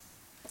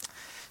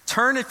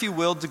Turn, if you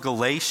will, to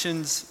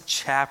Galatians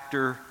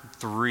chapter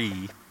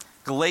 3.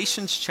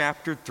 Galatians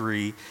chapter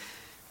 3.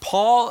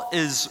 Paul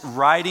is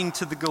writing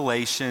to the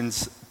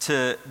Galatians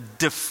to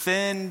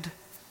defend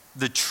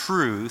the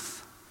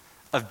truth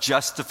of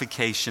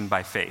justification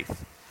by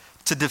faith,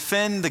 to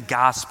defend the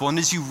gospel. And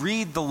as you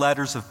read the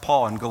letters of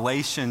Paul, and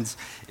Galatians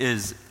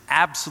is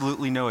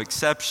absolutely no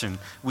exception,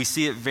 we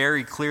see it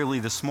very clearly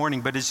this morning,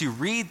 but as you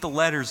read the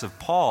letters of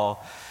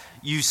Paul,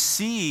 you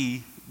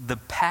see the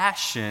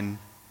passion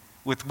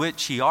with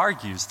which he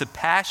argues, the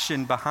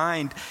passion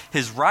behind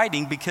his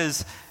writing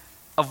because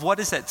of what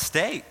is at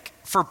stake.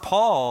 For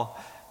Paul,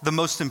 the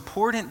most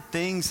important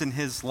things in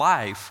his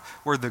life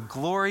were the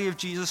glory of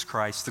Jesus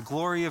Christ, the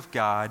glory of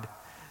God,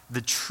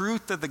 the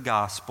truth of the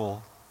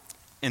gospel,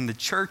 and the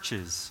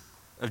churches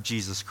of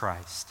Jesus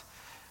Christ.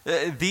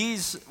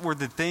 These were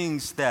the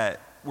things that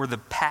were the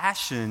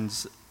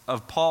passions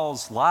of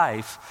Paul's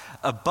life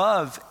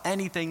above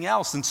anything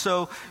else. And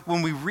so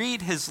when we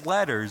read his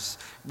letters,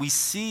 we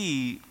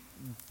see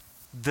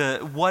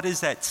what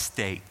is at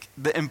stake,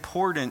 the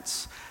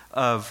importance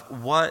of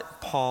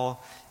what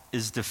Paul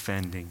is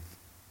defending.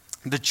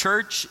 The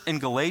church in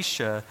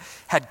Galatia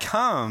had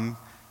come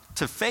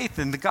to faith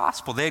in the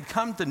gospel. They had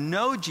come to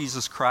know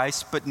Jesus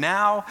Christ, but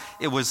now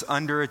it was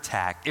under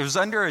attack. It was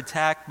under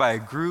attack by a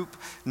group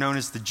known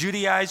as the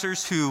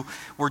Judaizers who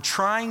were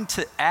trying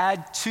to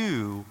add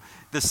to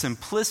the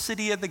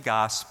simplicity of the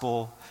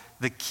gospel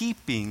the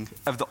keeping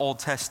of the Old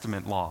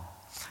Testament law.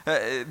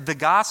 The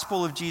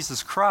gospel of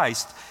Jesus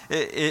Christ,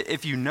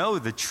 if you know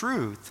the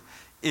truth,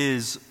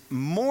 is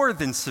more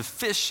than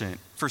sufficient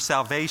for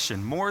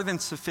salvation, more than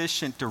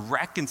sufficient to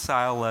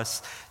reconcile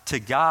us to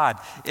God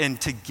and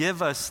to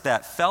give us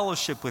that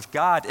fellowship with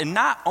God. And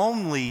not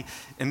only,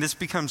 and this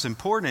becomes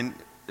important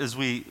as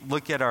we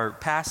look at our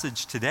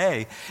passage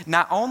today,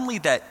 not only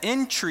that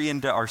entry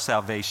into our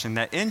salvation,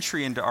 that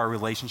entry into our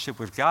relationship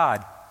with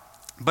God,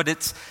 but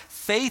it's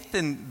faith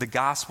in the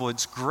gospel,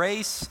 it's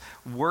grace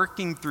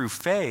working through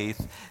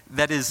faith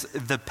that is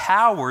the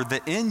power,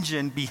 the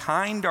engine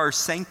behind our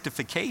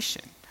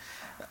sanctification.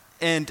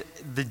 And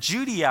the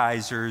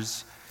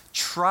Judaizers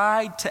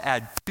tried to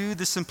add to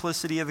the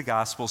simplicity of the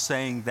gospel,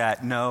 saying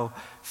that no,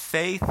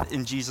 faith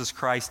in Jesus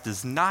Christ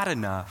is not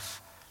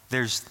enough.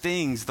 There's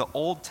things, the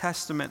Old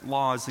Testament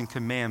laws and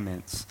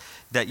commandments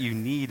that you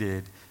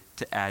needed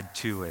to add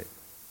to it.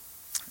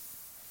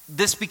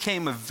 This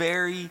became a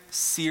very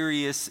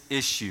serious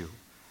issue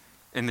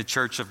in the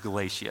church of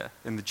Galatia.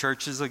 In the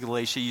churches of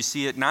Galatia, you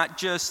see it not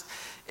just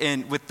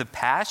with the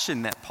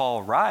passion that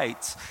Paul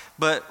writes,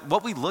 but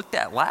what we looked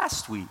at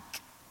last week.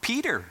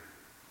 Peter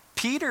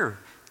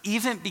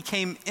even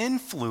became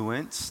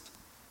influenced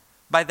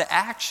by the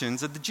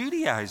actions of the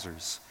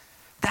Judaizers.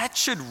 That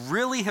should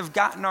really have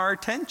gotten our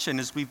attention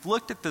as we've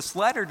looked at this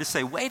letter to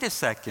say, wait a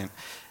second,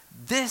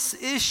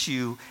 this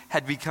issue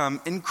had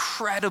become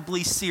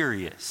incredibly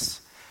serious.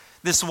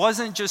 This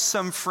wasn't just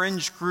some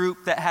fringe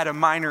group that had a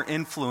minor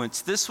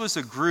influence. This was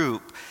a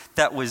group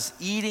that was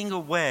eating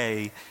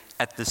away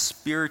at the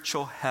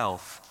spiritual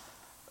health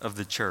of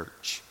the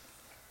church.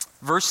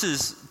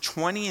 Verses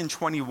 20 and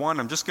 21,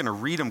 I'm just going to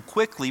read them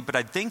quickly, but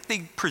I think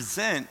they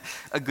present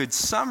a good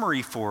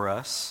summary for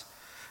us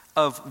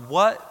of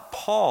what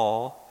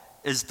Paul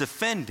is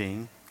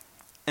defending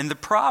and the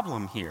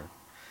problem here.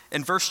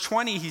 In verse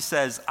 20, he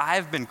says, I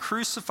have been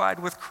crucified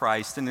with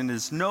Christ, and it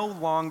is no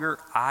longer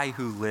I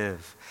who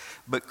live,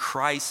 but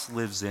Christ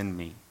lives in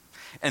me.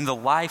 And the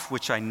life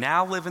which I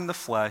now live in the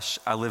flesh,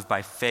 I live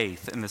by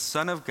faith in the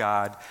Son of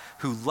God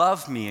who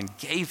loved me and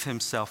gave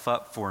himself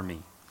up for me.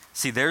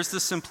 See, there's the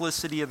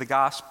simplicity of the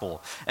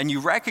gospel. And you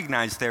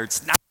recognize there,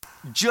 it's not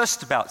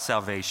just about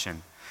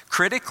salvation.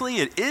 Critically,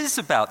 it is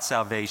about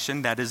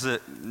salvation. That is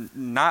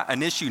not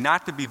an issue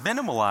not to be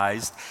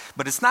minimalized,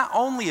 but it's not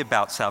only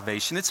about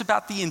salvation, it's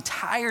about the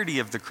entirety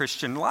of the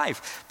Christian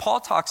life. Paul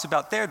talks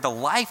about there, the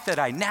life that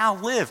I now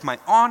live, my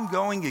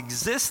ongoing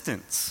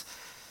existence,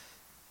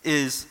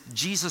 is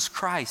Jesus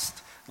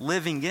Christ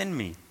living in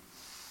me.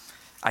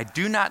 I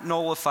do not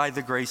nullify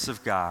the grace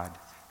of God,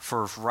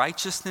 for if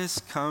righteousness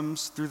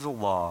comes through the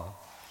law,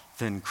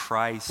 then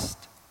Christ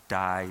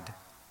died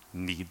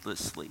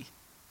needlessly.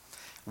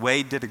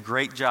 Wade did a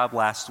great job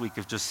last week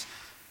of just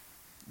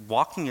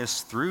walking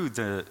us through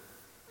the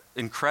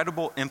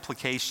incredible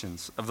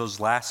implications of those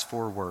last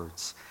four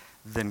words.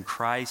 Then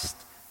Christ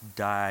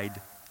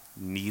died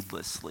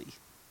needlessly.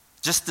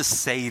 Just to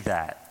say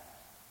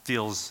that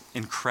feels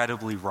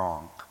incredibly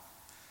wrong.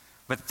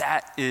 But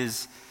that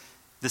is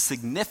the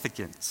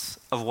significance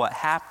of what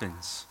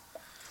happens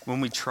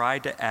when we try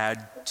to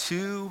add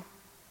to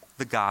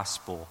the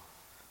gospel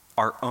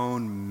our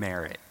own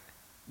merit,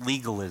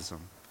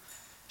 legalism,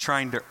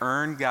 trying to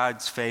earn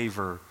God's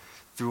favor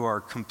through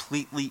our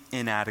completely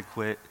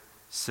inadequate,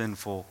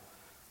 sinful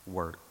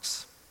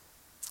works.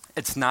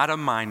 It's not a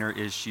minor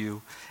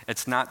issue.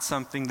 It's not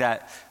something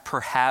that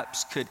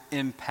perhaps could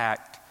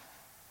impact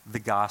the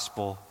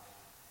gospel.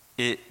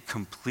 It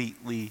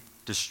completely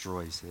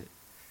destroys it.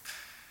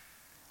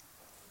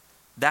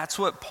 That's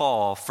what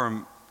Paul,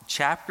 from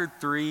chapter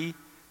 3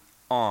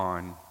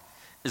 on,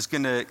 is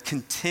going to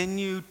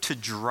continue to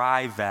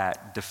drive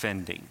at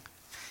defending.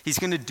 He's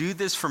going to do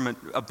this from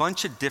a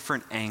bunch of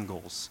different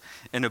angles,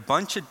 in a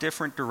bunch of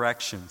different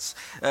directions,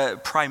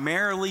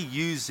 primarily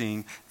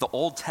using the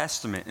Old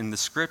Testament and the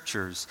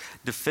scriptures,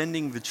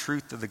 defending the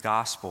truth of the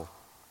gospel.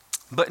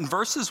 But in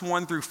verses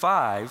 1 through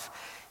 5,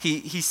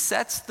 he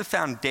sets the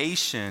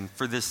foundation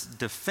for this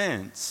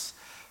defense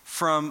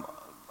from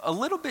a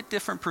little bit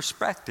different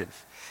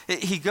perspective.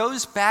 He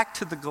goes back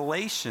to the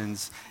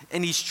Galatians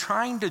and he's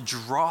trying to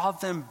draw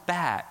them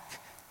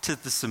back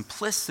to the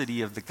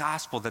simplicity of the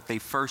gospel that they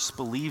first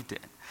believed in.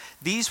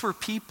 These were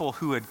people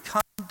who had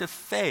come to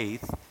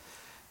faith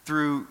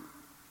through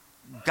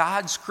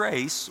God's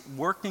grace,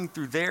 working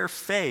through their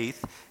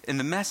faith in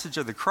the message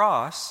of the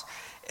cross,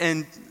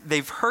 and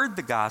they've heard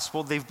the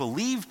gospel, they've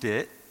believed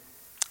it.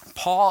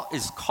 Paul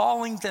is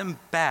calling them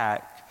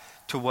back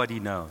to what he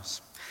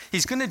knows.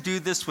 He's going to do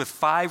this with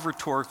 5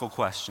 rhetorical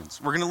questions.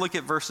 We're going to look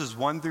at verses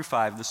 1 through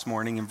 5 this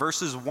morning. In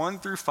verses 1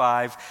 through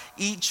 5,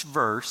 each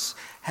verse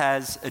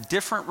has a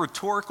different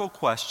rhetorical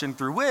question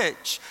through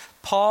which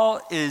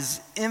Paul is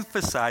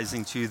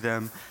emphasizing to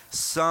them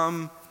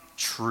some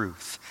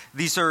truth.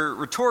 These are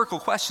rhetorical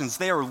questions.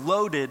 They are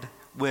loaded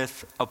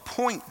with a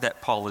point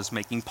that Paul is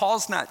making.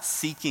 Paul's not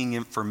seeking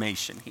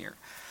information here.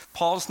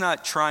 Paul's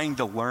not trying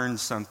to learn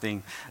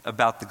something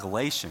about the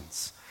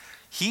Galatians.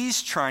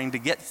 He's trying to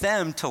get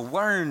them to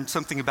learn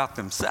something about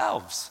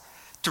themselves,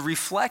 to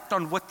reflect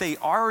on what they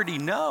already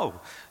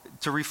know,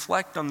 to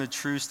reflect on the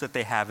truths that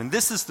they have. And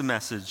this is the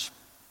message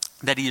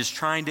that he is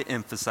trying to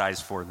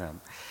emphasize for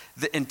them.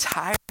 The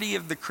entirety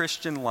of the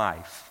Christian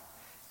life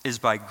is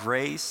by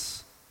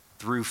grace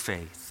through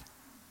faith.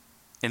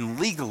 And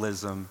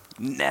legalism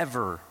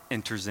never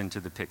enters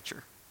into the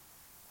picture.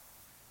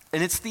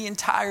 And it's the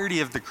entirety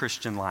of the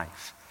Christian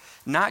life.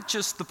 Not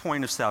just the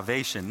point of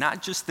salvation,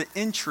 not just the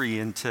entry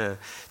into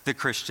the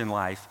Christian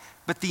life,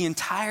 but the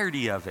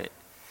entirety of it.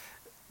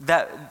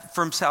 That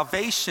from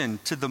salvation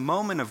to the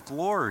moment of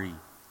glory,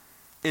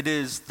 it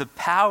is the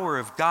power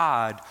of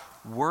God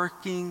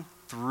working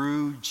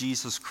through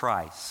Jesus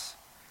Christ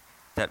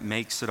that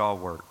makes it all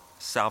work.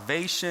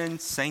 Salvation,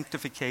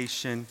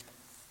 sanctification,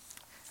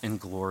 and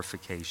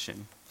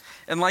glorification.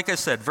 And like I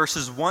said,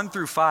 verses 1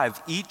 through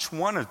 5, each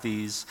one of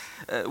these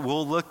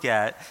we'll look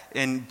at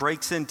and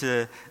breaks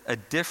into a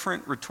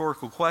different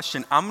rhetorical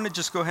question. I'm going to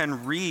just go ahead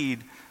and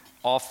read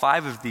all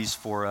 5 of these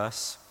for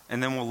us,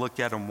 and then we'll look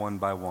at them one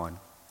by one.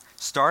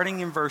 Starting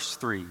in verse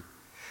 3,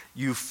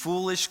 you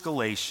foolish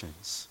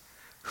Galatians,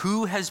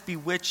 who has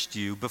bewitched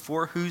you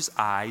before whose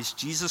eyes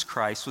Jesus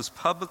Christ was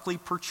publicly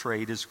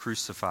portrayed as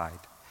crucified?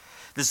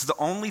 This is the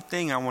only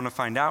thing I want to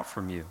find out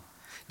from you.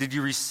 Did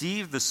you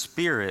receive the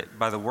Spirit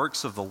by the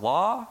works of the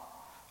law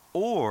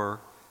or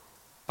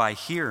by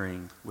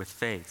hearing with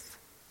faith?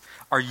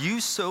 Are you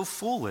so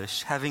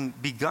foolish, having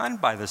begun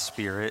by the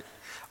Spirit,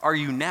 are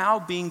you now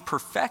being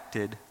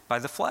perfected by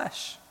the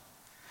flesh?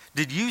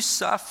 Did you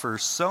suffer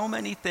so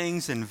many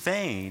things in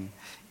vain,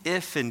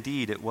 if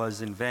indeed it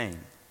was in vain?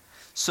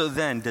 So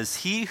then, does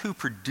he who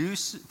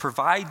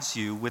provides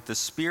you with the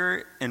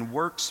Spirit and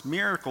works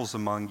miracles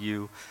among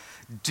you,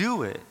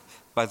 do it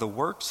by the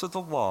works of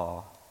the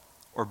law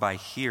or by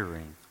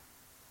hearing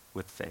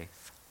with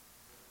faith?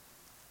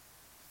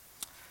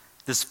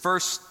 This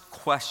first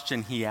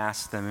question he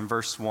asked them in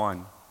verse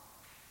 1,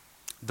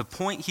 the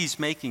point he's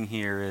making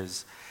here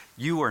is,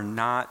 you are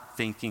not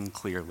thinking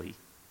clearly.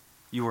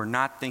 You are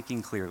not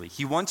thinking clearly.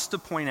 He wants to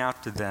point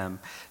out to them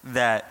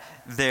that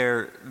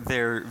their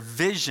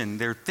vision,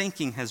 their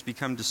thinking has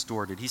become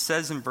distorted. He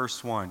says in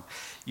verse 1,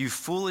 you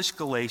foolish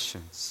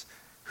Galatians,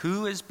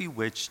 who has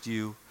bewitched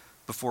you,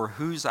 before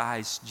whose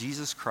eyes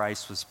Jesus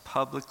Christ was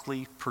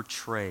publicly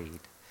portrayed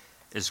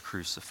as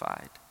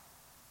crucified?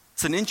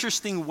 It's an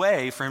interesting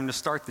way for him to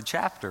start the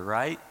chapter,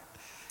 right?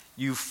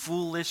 You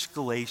foolish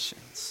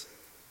Galatians.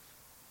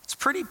 It's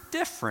pretty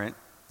different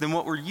than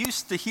what we're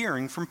used to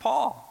hearing from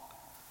Paul.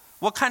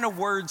 What kind of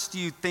words do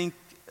you think,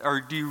 or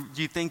do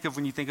you think of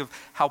when you think of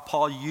how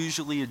Paul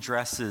usually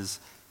addresses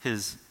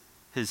his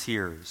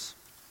hearers?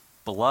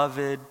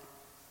 Beloved,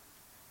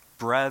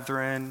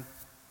 brethren,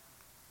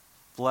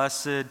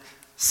 blessed,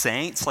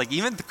 saints. Like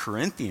even the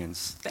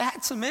Corinthians, they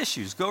had some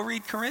issues. Go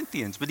read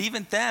Corinthians. But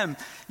even them,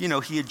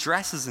 he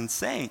addresses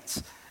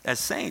as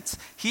saints.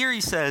 Here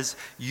he says,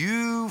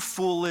 you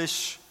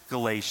foolish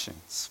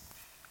Galatians.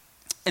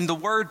 And the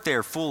word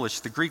there,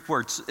 foolish, the Greek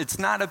word, it's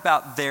not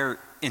about their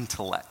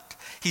intellect.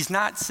 He's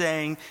not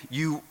saying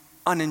you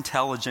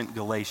unintelligent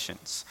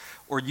Galatians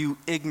or you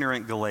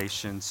ignorant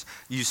Galatians,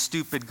 you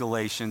stupid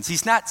Galatians.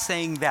 He's not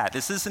saying that.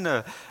 This isn't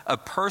a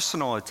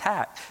personal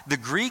attack. The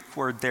Greek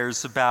word there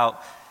is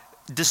about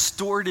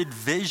distorted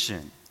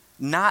vision,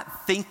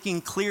 not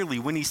thinking clearly.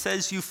 When he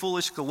says you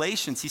foolish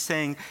Galatians, he's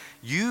saying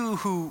you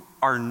who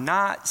are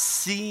not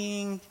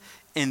seeing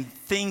and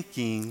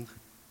thinking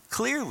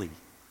clearly.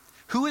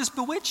 Who has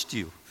bewitched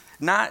you?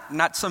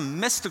 Not some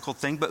mystical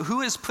thing, but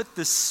who has put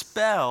this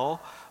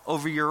spell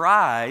over your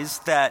eyes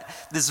that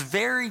this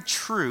very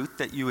truth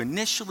that you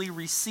initially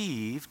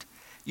received,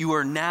 you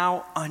are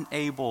now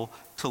unable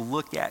to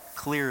look at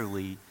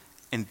clearly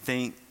and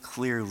think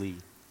clearly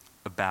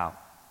about.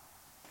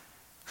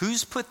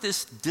 Who's put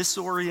this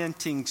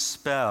disorienting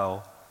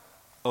spell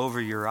over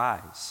your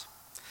eyes?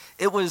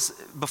 It was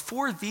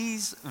before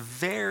these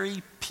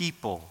very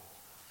people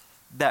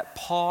that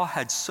Paul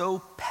had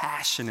so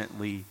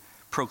passionately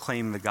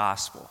proclaimed the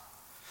gospel,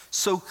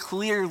 so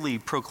clearly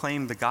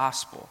proclaimed the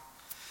gospel.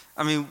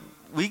 I mean,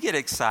 we get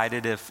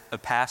excited if a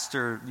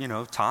pastor,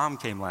 Tom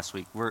came last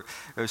week.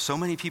 So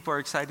many people are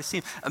excited to see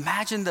him.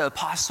 Imagine the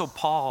Apostle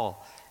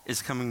Paul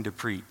is coming to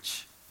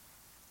preach.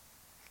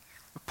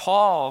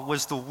 Paul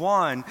was the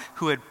one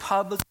who had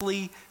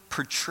publicly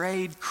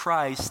portrayed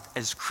Christ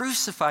as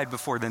crucified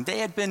before them. They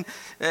had been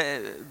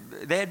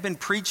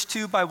preached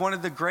to by one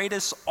of the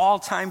greatest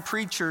all-time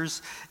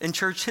preachers in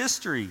church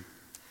history.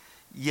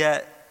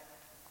 Yet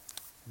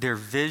their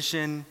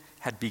vision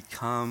had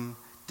become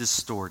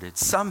distorted.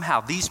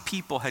 Somehow these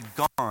people had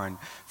gone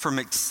from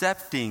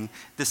accepting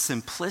the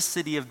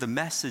simplicity of the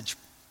message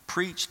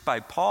preached by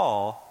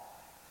Paul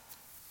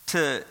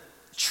to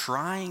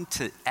trying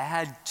to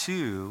add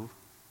to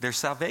their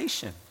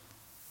salvation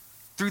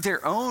through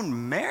their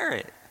own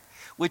merit,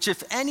 which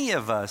if any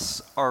of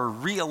us are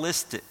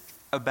realistic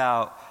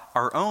about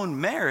our own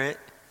merit,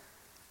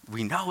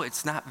 we know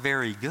it's not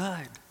very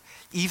good.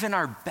 Even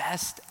our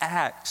best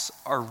acts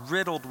are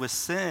riddled with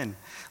sin,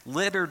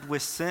 littered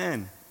with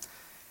sin.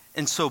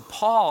 And so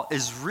Paul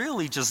is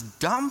really just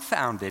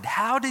dumbfounded.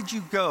 How did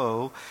you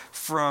go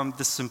from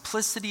the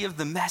simplicity of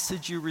the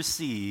message you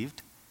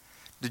received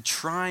to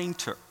trying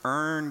to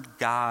earn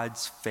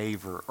God's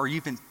favor, or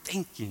even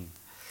thinking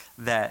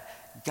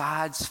that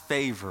God's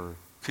favor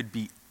could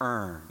be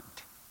earned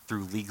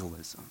through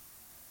legalism,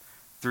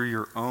 through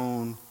your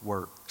own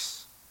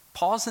works?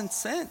 Paul's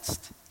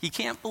incensed. He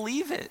can't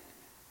believe it.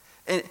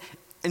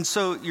 And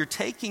so you're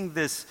taking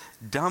this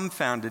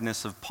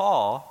dumbfoundedness of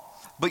Paul,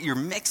 but you're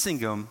mixing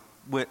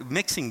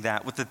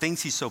that with the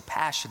things he's so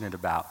passionate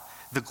about.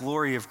 The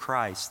glory of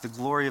Christ, the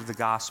glory of the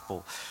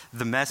gospel,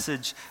 the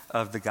message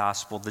of the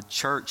gospel, the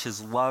church,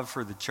 his love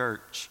for the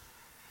church.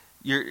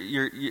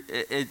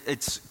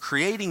 It's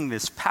creating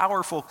this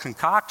powerful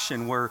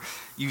concoction where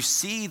you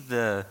see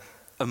the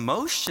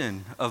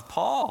emotion of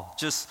Paul.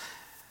 Just,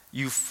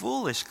 you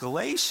foolish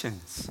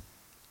Galatians.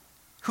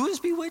 Who has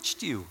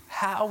bewitched you?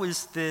 How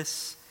is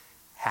this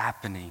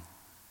happening?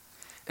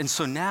 And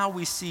so now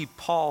we see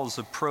Paul's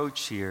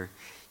approach here.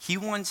 He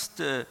wants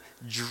to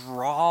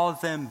draw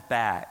them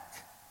back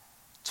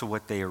to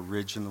what they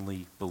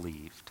originally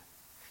believed.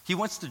 He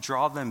wants to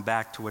draw them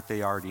back to what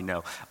they already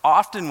know.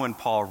 Often when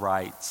Paul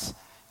writes,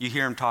 you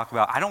hear him talk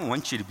about, I don't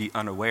want you to be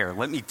unaware.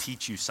 Let me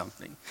teach you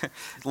something.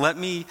 Let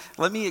me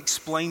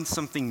explain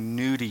something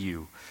new to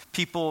you.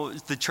 People,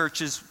 the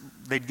churches,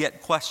 they'd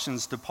get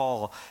questions to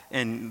Paul,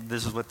 and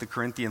this is what the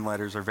Corinthian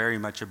letters are very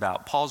much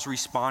about. Paul's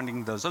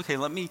responding to those. Okay,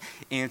 let me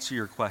answer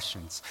your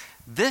questions.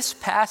 This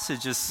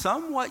passage is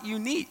somewhat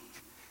unique.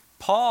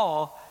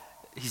 Paul,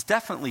 he's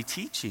definitely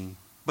teaching,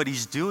 but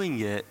he's doing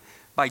it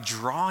by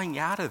drawing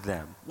out of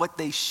them what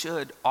they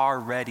should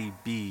already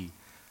be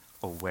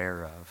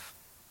aware of.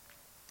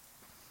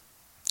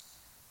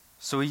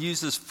 So he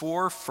uses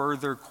 4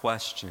 further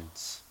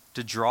questions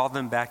to draw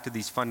them back to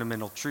these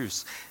fundamental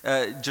truths,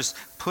 just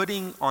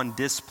putting on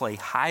display,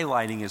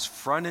 highlighting as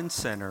front and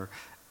center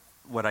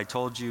what I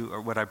told you,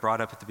 or what I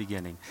brought up at the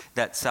beginning,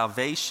 that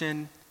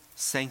salvation,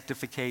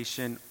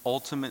 sanctification,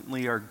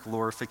 ultimately our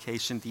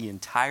glorification, the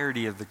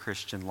entirety of the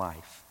Christian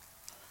life,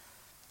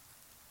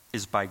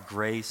 is by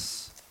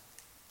grace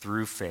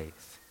through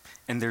faith.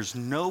 And there's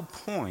no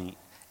point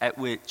at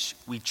which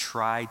we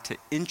try to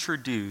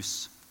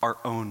introduce our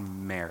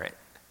own merit.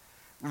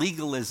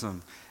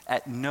 Legalism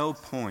at no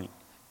point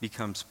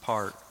becomes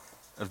part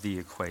of the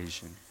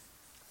equation.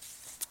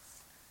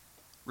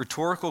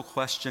 Rhetorical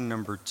question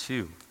number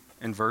 2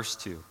 in verse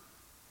 2.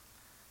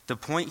 The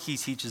point he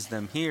teaches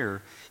them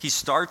here, he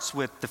starts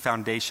with the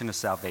foundation of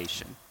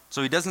salvation.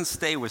 So he doesn't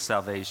stay with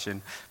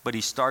salvation, but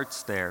he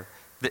starts there,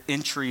 the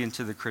entry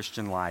into the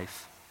Christian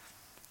life.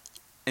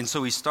 And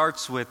so he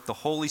starts with the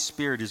Holy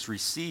Spirit is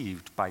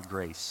received by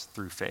grace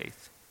through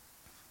faith.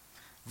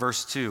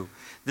 Verse 2,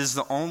 this is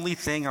the only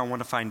thing I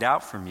want to find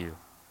out from you.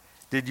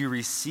 Did you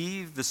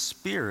receive the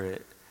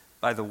Spirit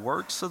by the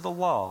works of the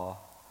law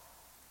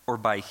or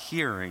by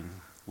hearing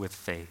with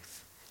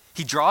faith?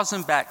 He draws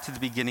them back to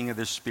the beginning of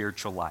their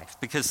spiritual life,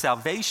 because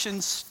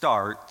salvation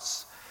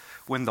starts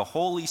when the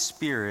Holy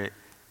Spirit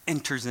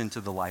enters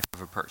into the life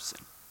of a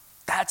person.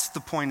 That's the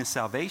point of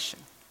salvation.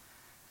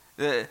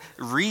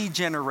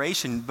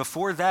 Regeneration,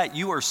 before that,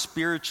 you are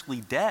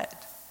spiritually dead.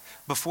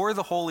 Before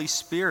the Holy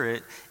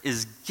Spirit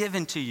is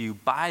given to you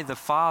by the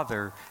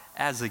Father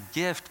as a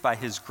gift by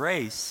his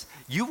grace,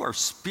 you are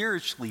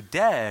spiritually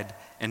dead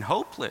and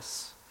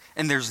hopeless.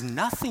 And there's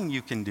nothing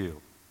you can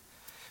do.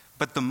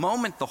 But the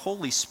moment the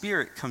Holy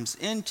Spirit comes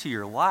into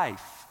your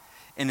life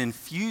and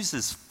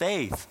infuses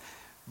faith,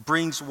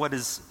 brings what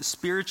is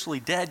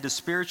spiritually dead to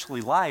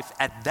spiritually life,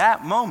 at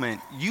that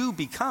moment, you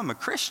become a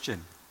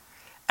Christian.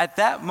 At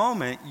that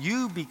moment,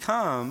 you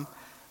become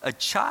a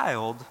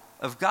child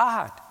of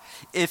God.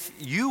 If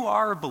you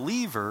are a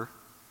believer,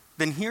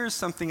 then here's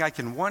something I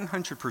can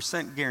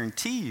 100%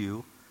 guarantee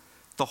you: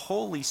 the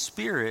Holy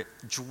Spirit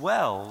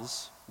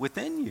dwells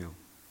within you.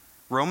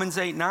 Romans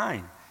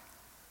 8:9,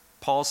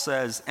 Paul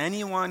says,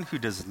 anyone who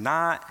does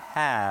not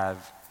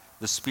have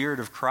the Spirit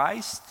of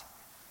Christ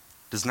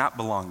does not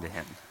belong to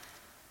him.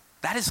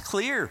 That is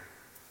clear.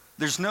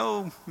 There's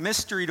no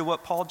mystery to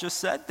what Paul just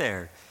said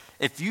there.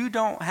 If you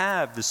don't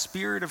have the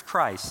Spirit of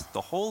Christ,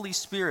 the Holy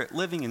Spirit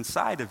living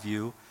inside of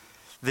you,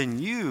 then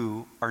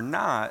you are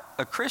not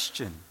a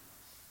Christian.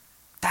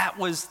 That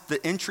was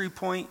the entry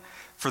point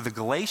for the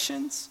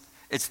Galatians.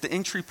 It's the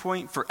entry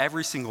point for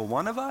every single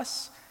one of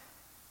us.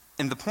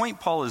 And the point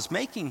Paul is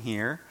making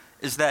here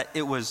is that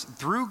it was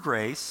through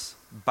grace,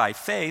 by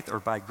faith, or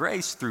by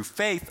grace, through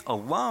faith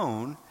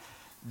alone,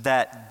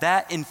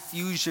 that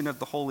infusion of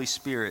the Holy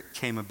Spirit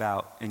came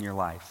about in your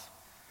life.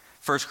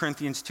 1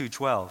 Corinthians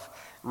 2:12,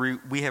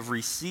 we have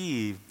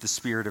received the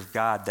Spirit of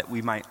God that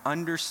we might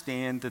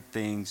understand the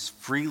things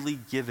freely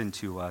given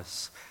to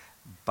us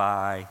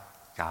by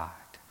God.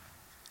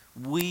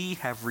 We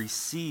have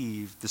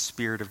received the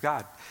Spirit of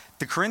God.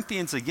 The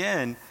Corinthians,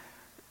 again,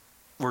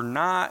 were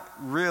not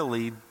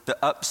really the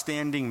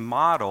upstanding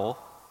model,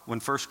 when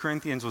 1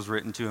 Corinthians was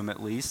written to them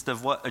at least,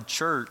 of what a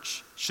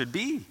church should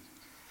be.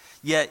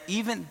 Yet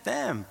even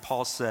them,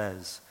 Paul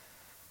says,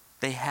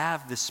 they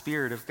have the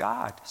Spirit of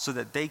God so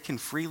that they can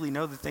freely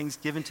know the things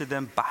given to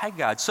them by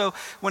God. So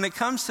when it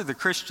comes to the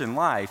Christian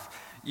life,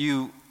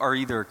 you are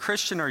either a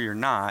Christian or you're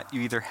not.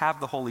 You either have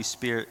the Holy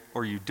Spirit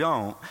or you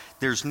don't.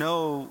 There's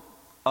no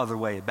other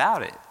way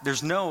about it.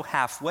 There's no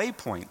halfway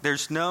point.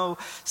 There's no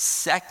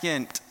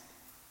second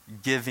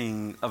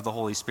giving of the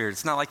Holy Spirit.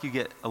 It's not like you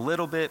get a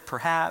little bit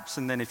perhaps,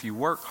 and then if you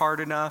work hard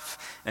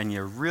enough and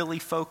you really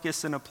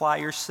focus and apply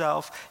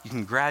yourself, you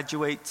can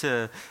graduate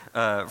to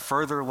a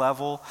further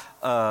level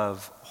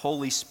of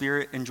Holy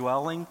Spirit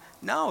indwelling.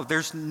 No,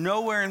 there's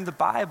nowhere in the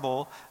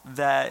Bible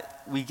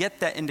that we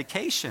get that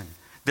indication.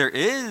 There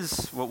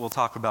is what we'll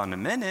talk about in a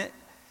minute.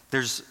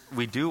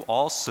 We do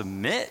all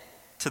submit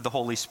to the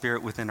Holy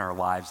Spirit within our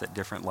lives at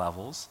different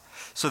levels.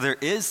 So there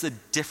is a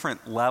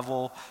different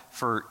level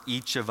for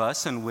each of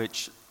us in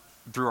which,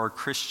 through our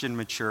Christian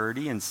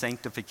maturity and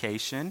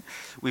sanctification,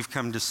 we've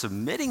come to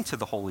submitting to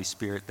the Holy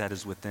Spirit that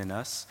is within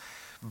us.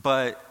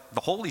 But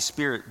the Holy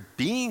Spirit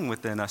being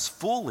within us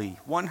fully,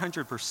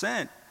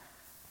 100%,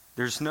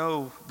 there's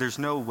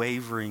no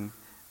wavering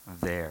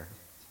there.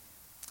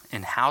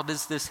 And how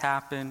does this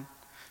happen?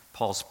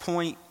 Paul's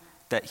point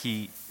that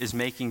he is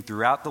making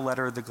throughout the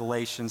letter of the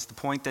Galatians, the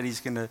point that he's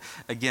going to,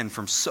 again,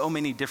 from so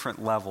many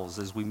different levels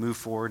as we move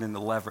forward in the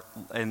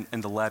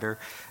letter,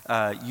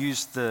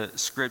 use the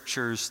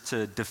scriptures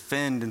to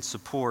defend and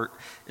support,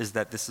 is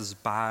that this is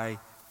by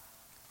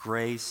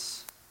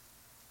grace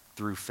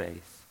through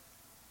faith.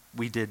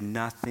 We did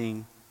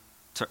nothing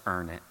to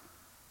earn it.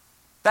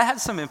 That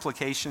has some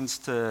implications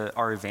to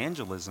our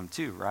evangelism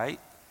too, right?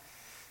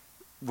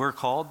 We're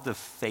called to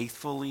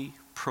faithfully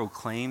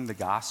proclaim the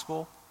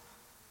gospel.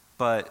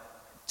 But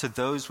to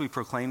those we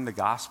proclaim the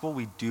gospel,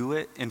 we do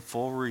it in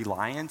full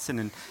reliance and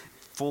in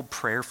full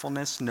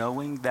prayerfulness,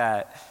 knowing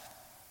that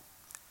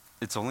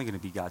it's only going to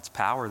be God's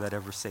power that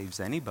ever saves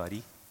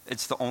anybody.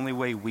 It's the only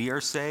way we are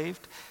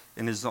saved,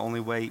 and is the only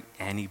way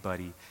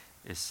anybody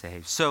is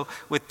saved. So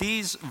with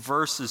these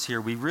verses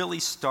here, we really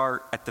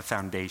start at the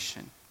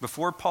foundation.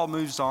 Before Paul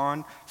moves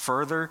on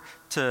further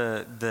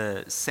to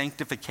the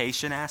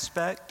sanctification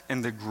aspect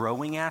and the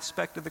growing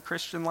aspect of the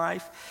Christian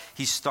life,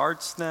 he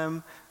starts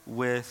them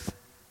with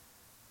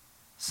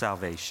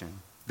salvation,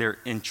 their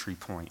entry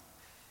point.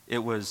 It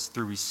was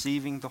through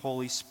receiving the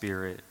Holy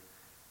Spirit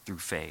through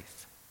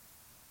faith.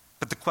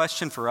 But the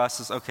question for us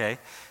is, okay,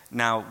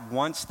 now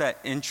once that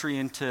entry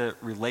into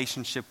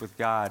relationship with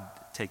God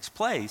takes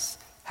place,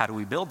 how do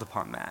we build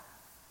upon that?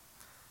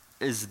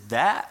 Is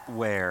that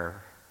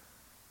where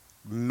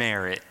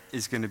merit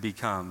is going to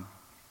become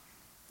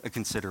a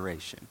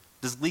consideration?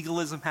 Does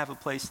legalism have a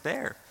place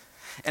there?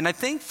 And I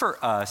think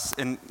for us,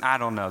 and I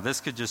don't know,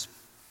 this could just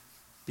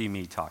be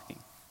me talking,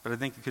 but I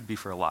think it could be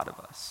for a lot of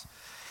us.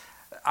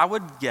 I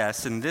would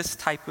guess in this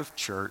type of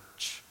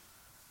church,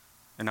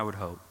 and I would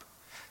hope,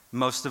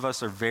 most of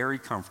us are very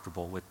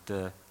comfortable with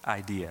the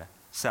idea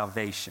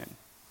salvation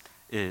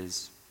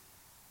is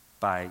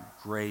by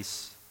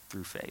grace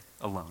through faith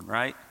alone,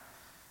 right?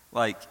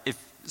 Like if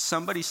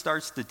somebody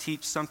starts to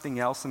teach something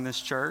else in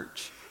this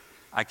church,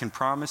 I can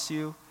promise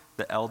you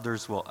the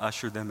elders will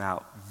usher them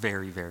out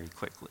very, very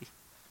quickly.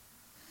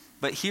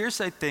 But here's,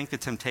 I think, a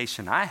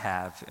temptation I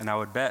have, and I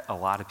would bet a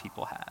lot of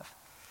people have.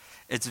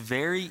 It's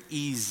very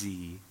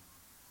easy,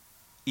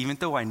 even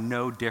though I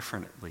know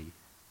differently,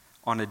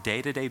 on a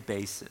day-to-day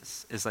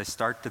basis, as I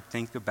start to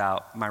think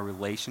about my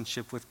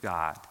relationship with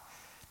God,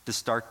 to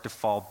start to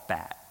fall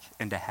back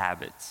into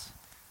habits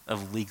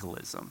of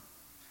legalism.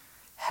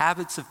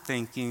 Habits of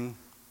thinking,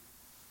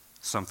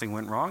 something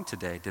went wrong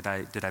today. Did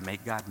I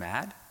make God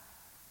mad?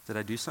 Did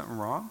I do something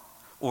wrong?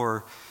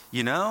 Or,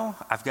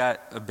 I've got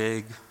a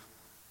big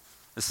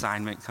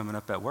assignment coming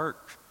up at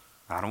work.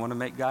 I don't want to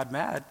make God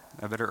mad.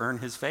 I better earn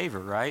his favor,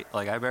 right?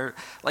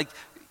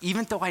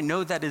 Even though I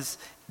know that is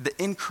the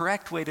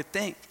incorrect way to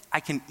think, I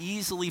can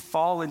easily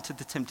fall into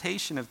the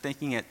temptation of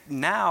thinking it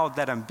now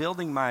that I'm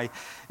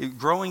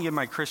growing in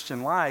my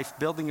Christian life,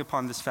 building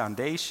upon this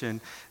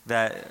foundation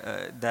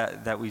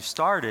that we've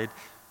started.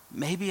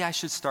 Maybe I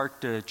should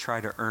start to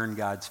try to earn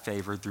God's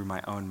favor through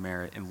my own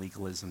merit and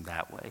legalism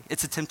that way.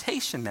 It's a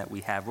temptation that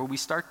we have where we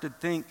start to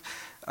think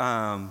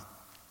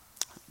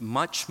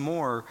much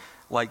more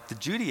like the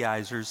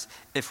Judaizers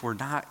if we're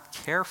not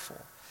careful.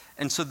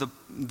 And so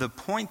the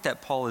point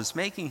that Paul is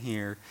making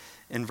here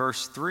in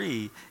verse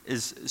 3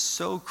 is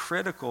so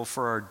critical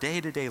for our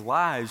day-to-day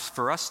lives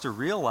for us to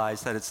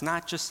realize that it's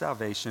not just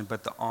salvation,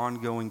 but the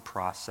ongoing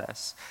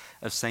process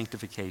of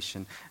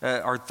sanctification.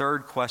 Our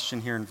third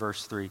question here in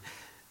verse 3,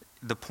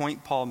 the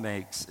point Paul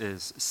makes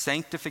is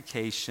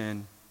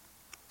sanctification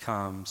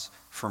comes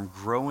from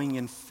growing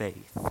in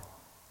faith,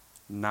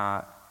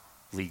 not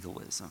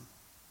legalism.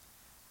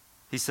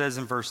 He says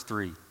in verse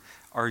 3,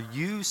 "Are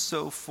you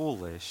so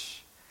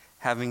foolish,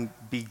 having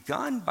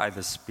begun by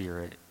the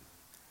Spirit,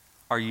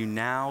 are you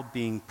now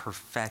being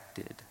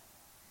perfected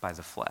by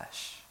the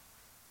flesh?"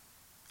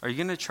 Are you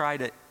going to try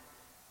to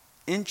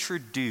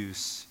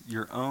introduce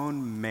your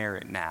own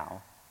merit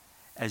now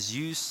as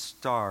you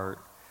start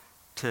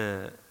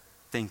to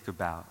think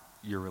about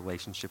your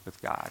relationship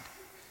with God?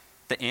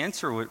 The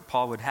answer what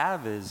Paul would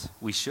have is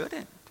we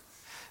shouldn't.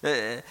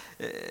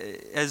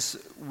 As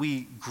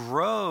we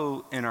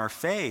grow in our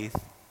faith,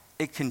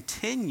 it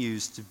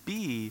continues to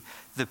be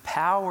the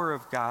power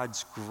of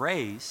God's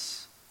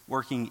grace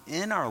working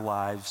in our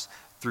lives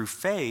through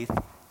faith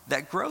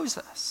that grows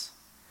us.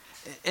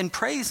 And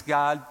praise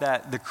God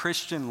that the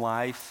Christian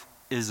life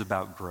is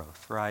about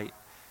growth, right?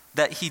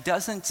 That he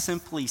doesn't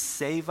simply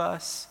save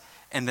us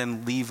and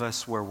then leave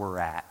us where we're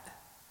at.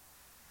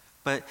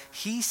 But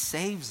he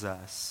saves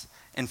us,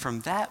 and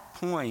from that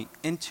point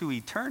into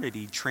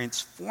eternity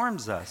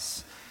transforms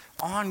us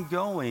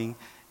ongoing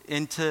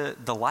into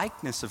the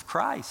likeness of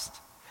Christ.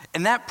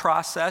 And that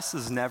process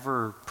is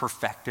never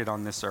perfected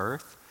on this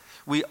earth.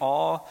 We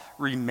all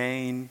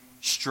remain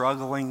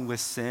struggling with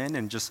sin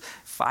and just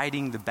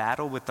fighting the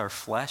battle with our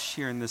flesh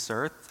here in this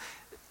earth.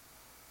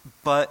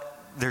 But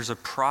there's a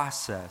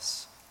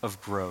process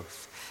of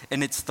growth.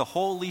 And it's the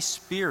Holy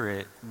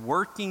Spirit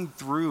working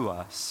through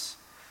us,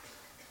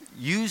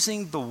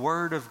 using the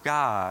Word of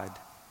God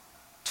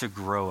to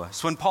grow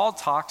us. When Paul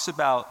talks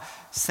about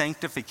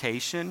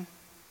sanctification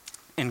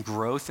and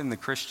growth in the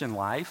Christian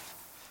life,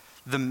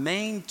 the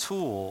main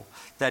tool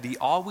that he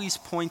always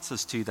points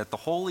us to that the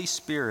Holy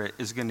Spirit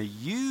is going to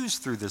use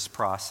through this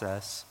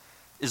process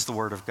is the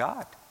Word of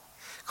God.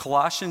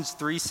 Colossians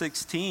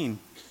 3:16,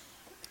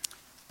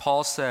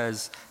 Paul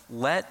says,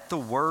 "Let the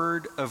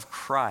word of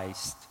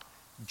Christ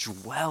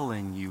dwell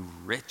in you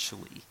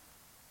richly."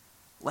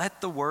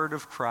 Let the word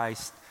of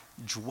Christ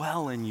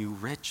dwell in you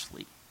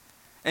richly.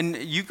 And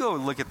you go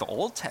look at the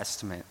Old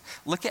Testament.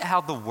 Look at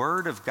how the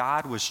word of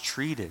God was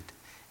treated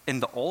in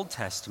the Old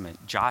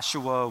Testament.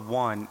 Joshua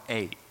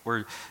 1:8,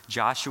 where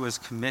Joshua is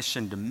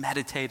commissioned to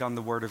meditate on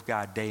the word of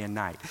God day and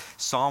night.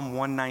 Psalm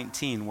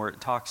 119, where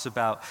it talks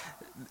about,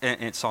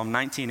 and Psalm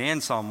 19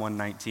 and Psalm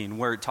 119,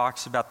 where it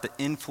talks about the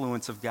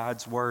influence of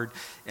God's word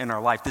in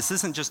our life. This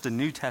isn't just a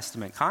New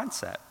Testament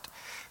concept.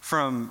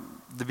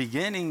 From the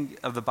beginning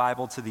of the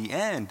Bible to the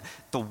end,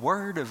 the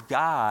Word of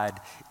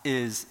God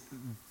is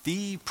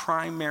the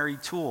primary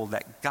tool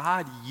that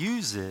God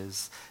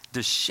uses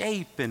to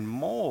shape and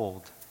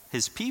mold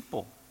his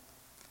people.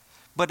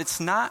 But it's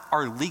not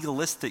our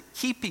legalistic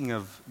keeping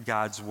of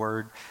God's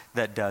Word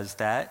that does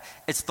that.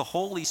 It's the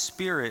Holy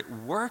Spirit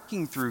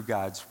working through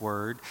God's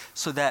Word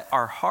so that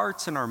our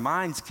hearts and our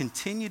minds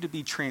continue to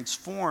be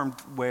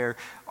transformed, where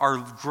our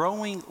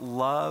growing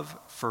love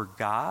for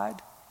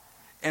God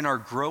and our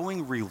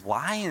growing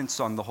reliance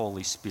on the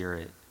Holy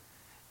Spirit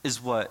is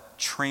what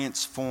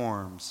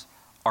transforms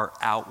our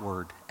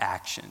outward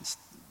actions.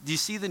 Do you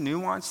see the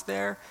nuance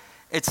there?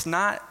 It's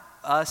not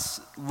us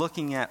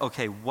looking at,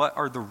 okay, what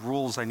are the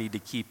rules I need to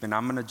keep, and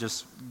I'm going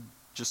to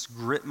just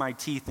grit my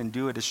teeth and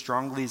do it as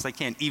strongly as I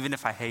can, even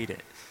if I hate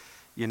it,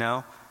 you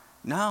know?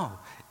 No,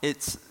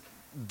 it's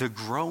the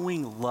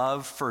growing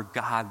love for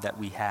God that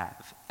we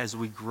have as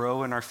we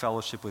grow in our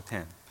fellowship with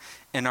him,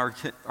 and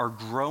our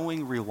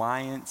growing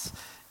reliance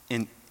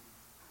in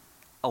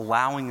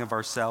allowing of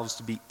ourselves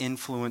to be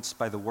influenced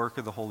by the work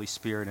of the Holy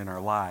Spirit in our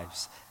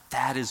lives.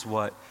 That is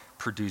what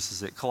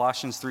produces it.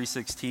 Colossians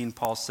 3:16,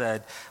 Paul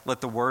said,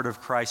 "Let the word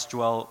of Christ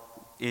dwell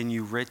in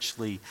you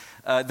richly."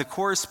 The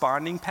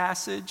corresponding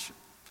passage,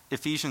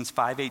 Ephesians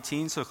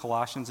 5:18, so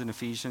Colossians and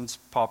Ephesians,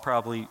 Paul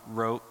probably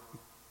wrote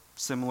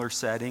similar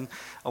setting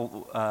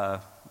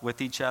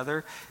with each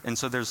other. And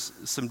so there's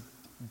some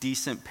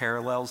decent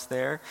parallels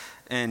there.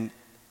 And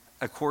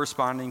a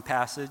corresponding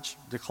passage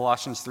to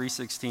Colossians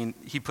 3:16,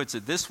 he puts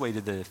it this way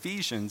to the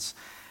Ephesians: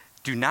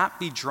 "Do not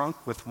be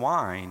drunk with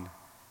wine,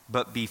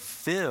 but be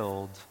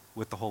filled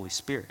with the Holy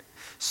Spirit.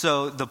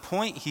 So the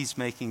point he's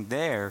making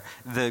there,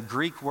 the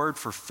Greek word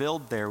for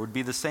filled there would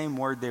be the same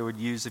word they would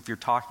use if you're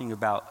talking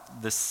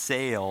about the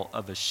sail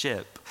of a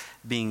ship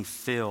being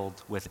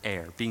filled with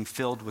air, being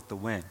filled with the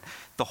wind.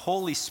 The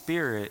Holy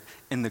Spirit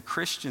in the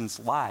Christian's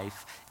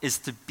life is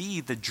to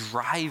be the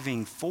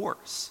driving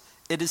force.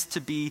 It is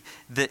to be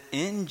the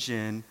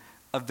engine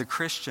of the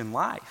Christian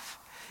life.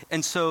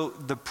 And so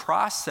the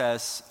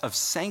process of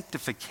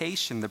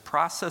sanctification, the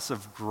process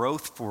of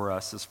growth for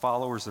us as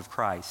followers of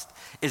Christ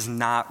is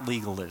not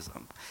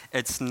legalism.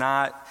 It's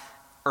not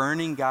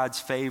earning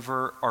God's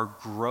favor or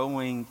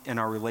growing in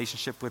our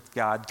relationship with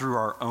God through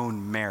our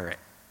own merit.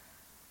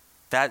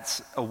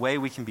 That's a way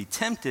we can be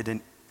tempted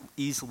and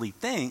easily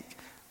think,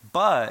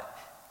 but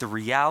the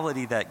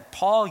reality that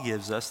Paul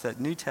gives us, that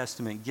New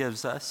Testament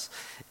gives us,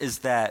 is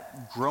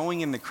that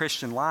growing in the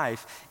Christian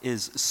life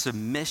is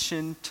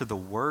submission to the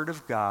Word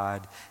of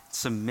God,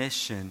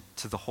 submission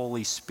to the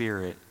Holy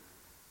Spirit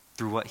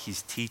through what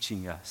he's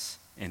teaching us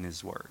in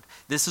his Word.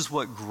 This is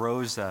what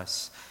grows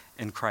us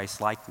in Christ's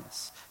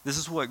likeness. This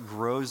is what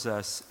grows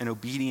us in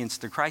obedience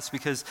to Christ,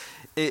 because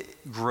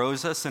it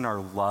grows us in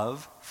our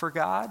love for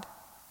God.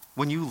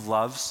 When you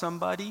love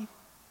somebody,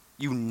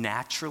 you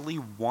naturally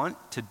want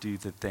to do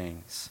the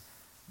things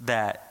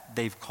that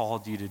they've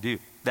called you to do,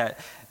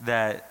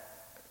 that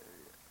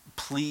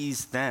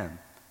please them.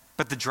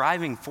 But the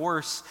driving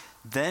force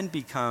then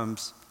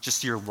becomes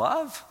just your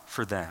love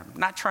for them,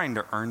 not trying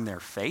to earn their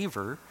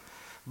favor,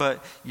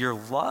 but your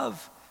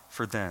love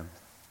for them.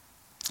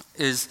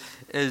 Is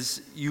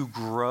you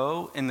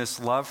grow in this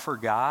love for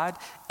God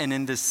and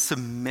in this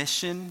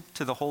submission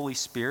to the Holy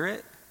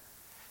Spirit,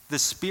 the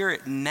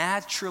Spirit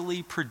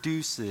naturally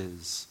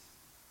produces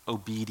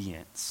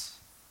obedience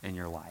in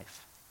your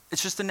life.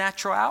 It's just a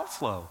natural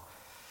outflow.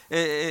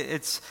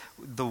 It's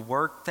the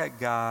work that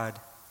God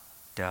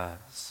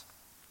does.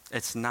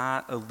 It's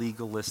not a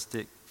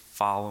legalistic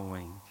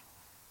following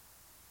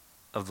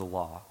of the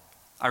law.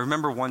 I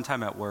remember one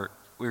time at work,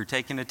 we were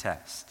taking a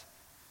test.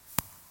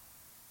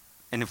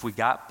 And if we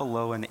got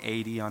below an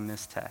 80 on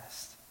this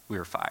test, we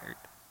were fired.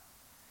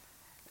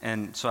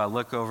 And so I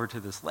look over to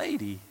this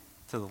lady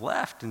to the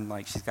left, and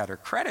she's got her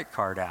credit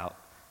card out.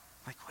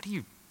 I'm like, what are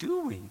you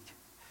doing?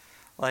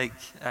 I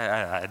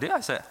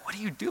said, what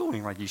are you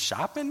doing? You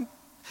shopping?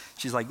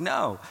 She's like,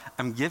 no,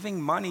 I'm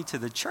giving money to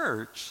the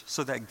church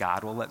so that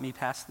God will let me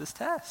pass this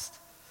test.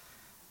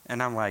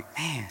 And I'm like,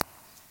 man,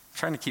 I'm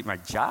trying to keep my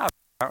job.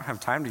 I don't have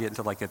time to get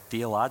into a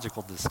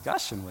theological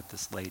discussion with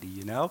this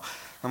lady,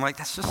 I'm like,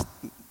 that's just,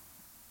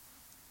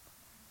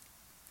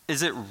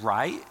 is it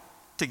right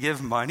to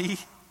give money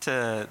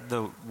to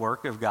the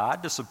work of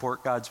God, to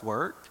support God's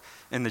work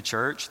in the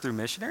church through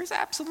missionaries?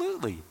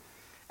 Absolutely.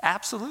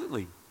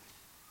 Absolutely.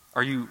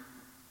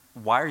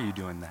 Why are you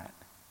doing that?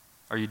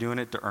 Are you doing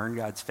it to earn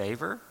God's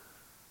favor?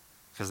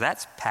 Because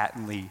that's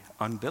patently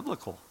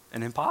unbiblical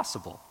and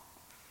impossible.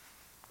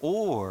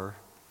 Or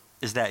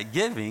is that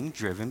giving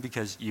driven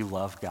because you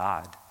love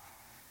God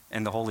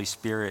and the Holy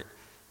Spirit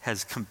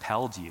has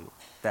compelled you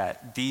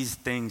that these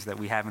things that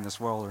we have in this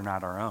world are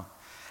not our own?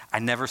 I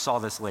never saw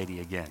this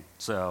lady again.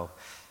 So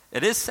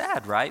it is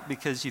sad, right?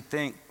 Because you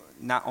think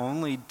not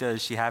only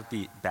does she have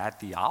the bad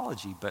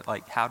theology, but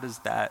how does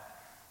that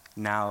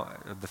now,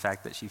 the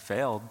fact that she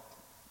failed,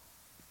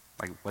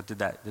 what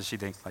does she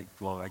think?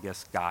 Well, I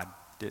guess God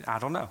did. I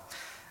don't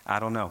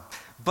know.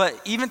 But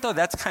even though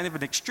that's kind of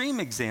an extreme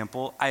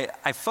example,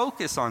 I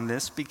focus on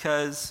this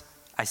because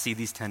I see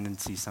these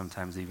tendencies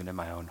sometimes even in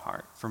my own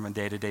heart from a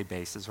day-to-day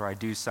basis where I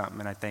do something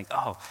and I think,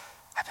 oh,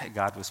 I bet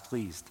God was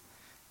pleased.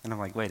 And I'm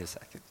like, wait a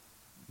second.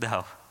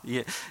 No.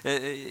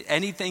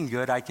 Anything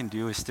good I can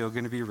do is still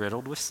going to be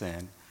riddled with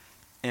sin.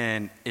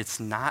 And it's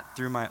not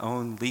through my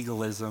own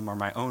legalism or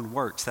my own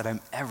works that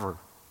I'm ever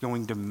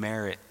going to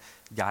merit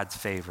God's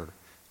favor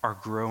or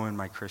grow in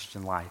my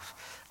Christian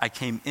life. I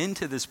came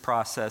into this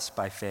process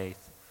by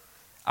faith.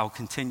 I'll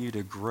continue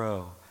to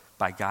grow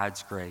by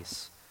God's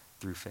grace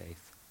through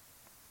faith.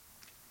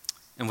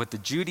 And what the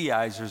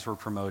Judaizers were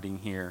promoting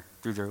here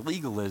through their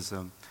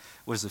legalism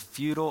was a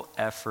futile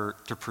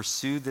effort to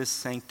pursue this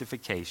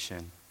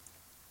sanctification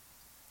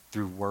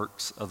through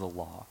works of the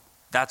law.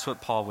 That's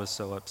what Paul was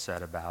so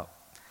upset about.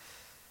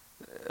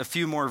 A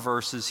few more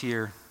verses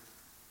here.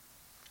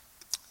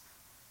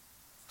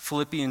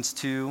 Philippians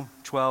 2,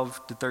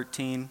 12 to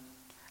 13.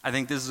 I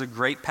think this is a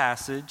great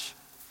passage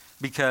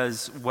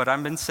because what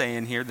I've been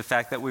saying here, the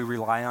fact that we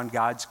rely on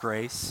God's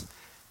grace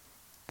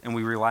and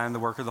we rely on the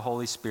work of the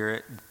Holy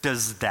Spirit,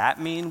 does that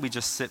mean we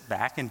just sit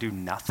back and do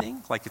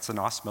nothing? Like it's an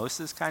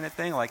osmosis kind of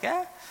thing?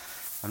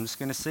 I'm just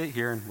going to sit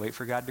here and wait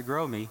for God to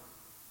grow me.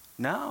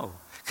 No.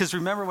 Because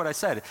remember what I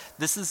said.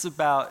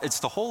 It's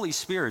the Holy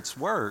Spirit's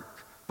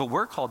work, but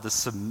we're called to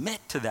submit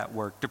to that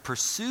work, to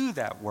pursue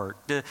that work,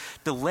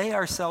 to lay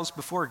ourselves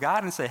before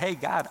God and say, hey,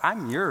 God,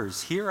 I'm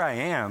yours. Here I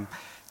am.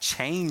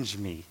 Change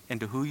me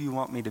into who you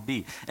want me to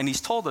be. And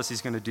he's told us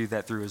he's going to do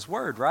that through his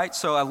word, right?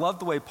 So I love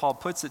the way Paul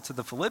puts it to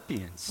the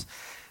Philippians.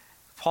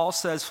 Paul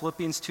says,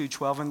 Philippians 2,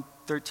 12 and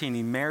 13,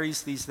 he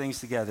marries these things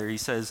together. He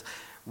says,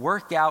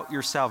 work out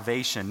your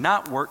salvation,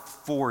 not work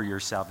for your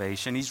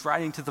salvation. He's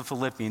writing to the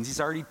Philippians.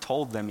 He's already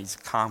told them he's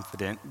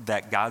confident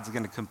that God's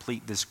going to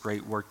complete this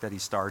great work that he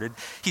started.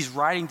 He's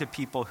writing to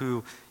people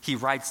who he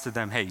writes to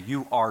them, hey,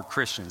 you are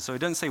Christians. So he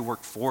doesn't say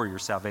work for your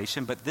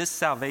salvation, but this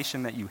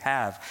salvation that you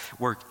have,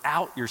 work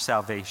out your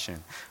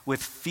salvation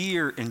with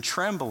fear and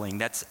trembling.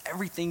 That's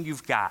everything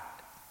you've got.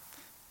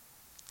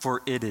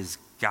 For it is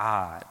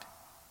God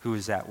who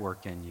is at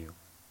work in you,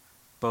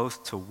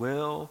 both to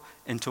will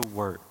and to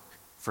work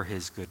for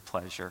his good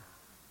pleasure.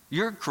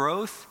 Your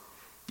growth,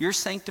 your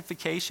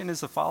sanctification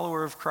as a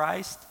follower of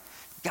Christ,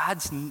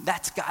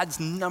 that's God's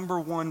number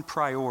one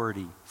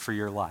priority for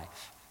your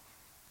life.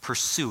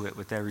 Pursue it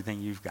with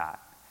everything you've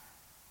got.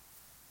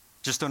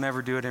 Just don't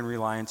ever do it in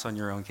reliance on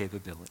your own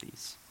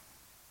capabilities.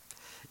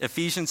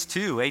 Ephesians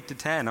 2,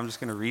 8-10, I'm just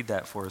going to read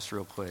that for us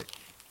real quick.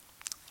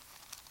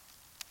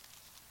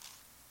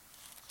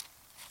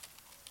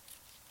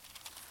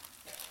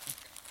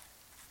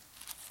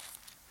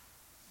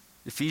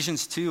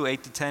 Ephesians 2,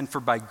 8-10,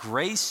 for by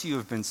grace you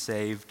have been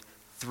saved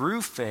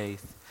through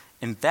faith,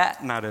 and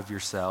that not of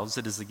yourselves,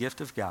 it is the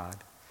gift of God,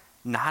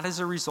 not as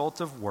a result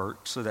of work,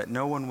 so that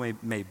no one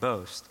may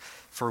boast.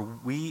 For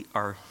we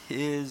are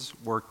his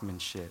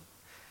workmanship,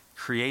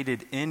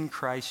 created in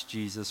Christ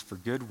Jesus for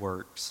good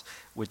works,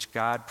 which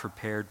God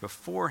prepared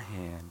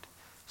beforehand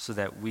so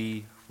that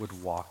we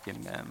would walk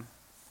in them.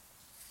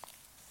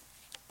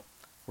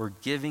 We're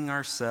giving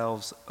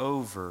ourselves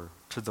over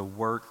to the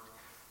work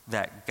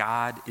that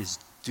God is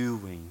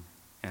doing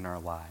in our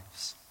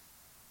lives.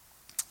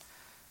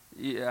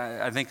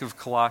 Yeah, I think of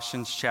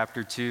Colossians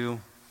chapter 2,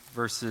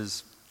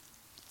 verses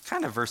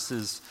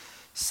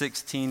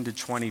 16 to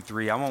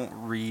 23. I won't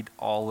read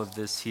all of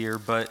this here,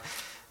 but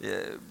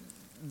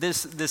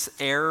this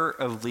error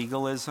of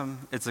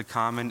legalism, it's a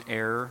common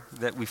error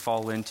that we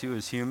fall into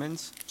as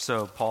humans.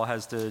 So Paul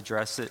has to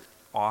address it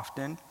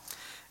often.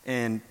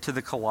 And to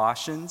the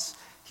Colossians,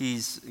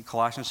 he's, in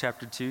Colossians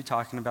chapter 2,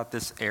 talking about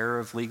this error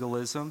of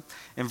legalism.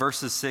 In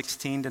verses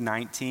 16 to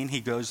 19, he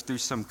goes through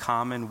some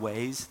common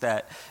ways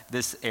that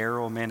this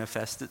error will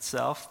manifest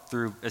itself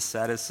through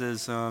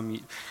asceticism,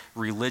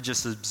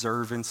 religious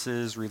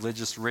observances,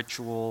 religious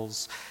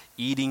rituals,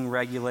 eating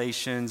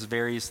regulations,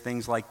 various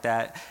things like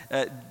that.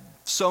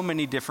 So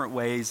many different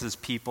ways as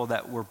people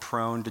that we're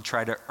prone to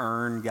try to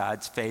earn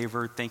God's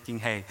favor, thinking,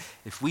 hey,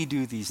 if we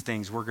do these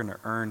things, we're going to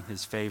earn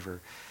his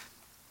favor.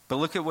 But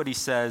look at what he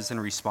says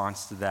in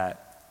response to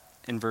that.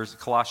 In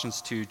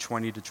Colossians 2,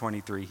 20 to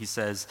 23, he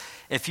says,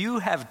 if you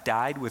have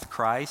died with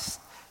Christ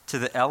to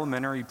the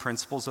elementary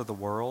principles of the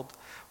world,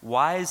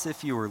 why, as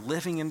if you were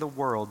living in the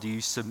world, do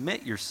you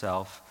submit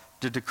yourself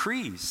to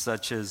decrees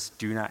such as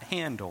do not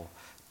handle,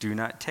 do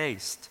not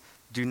taste,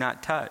 do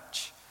not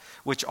touch,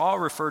 which all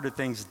refer to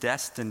things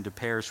destined to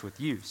perish with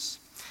use,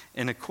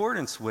 in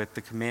accordance with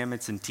the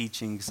commandments and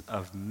teachings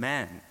of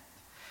men?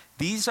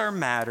 These are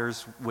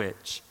matters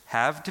which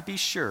have, to be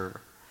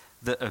sure,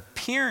 the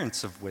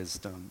appearance of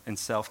wisdom in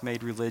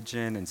self-made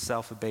religion and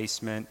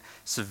self-abasement,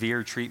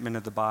 severe treatment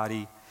of the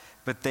body,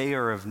 but they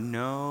are of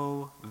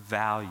no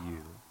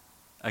value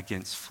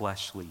against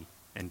fleshly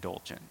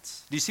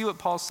indulgence. Do you see what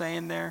Paul's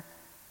saying there?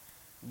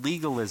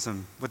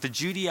 Legalism, what the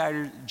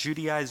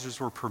Judaizers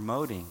were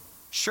promoting.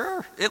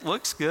 Sure, it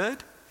looks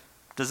good.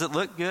 Does it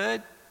look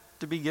good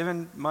to be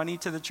giving money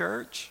to the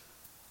church?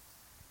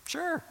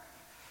 Sure.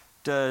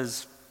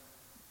 Does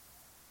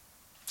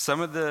some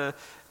of the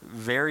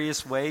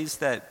various ways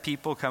that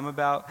people come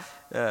about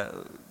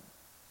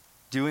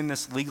doing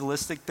this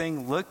legalistic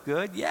thing look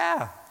good?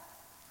 Yeah.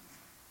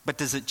 But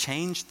does it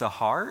change the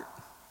heart?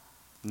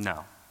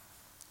 No.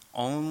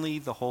 Only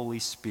the Holy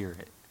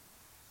Spirit,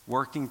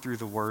 working through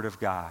the Word of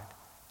God,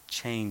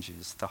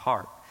 changes the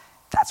heart.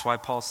 That's why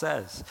Paul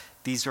says,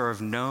 these are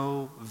of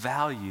no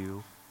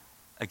value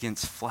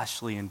against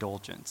fleshly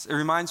indulgence. It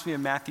reminds me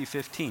of Matthew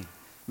 15.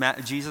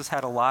 Jesus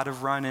had a lot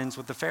of run-ins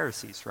with the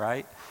Pharisees,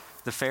 right?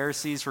 The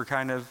Pharisees were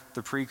kind of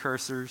the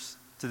precursors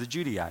to the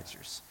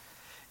Judaizers.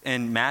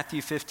 In Matthew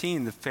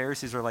 15, the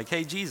Pharisees are like,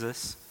 hey,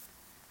 Jesus,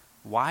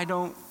 why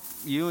don't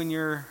you and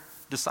your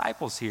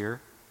disciples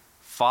here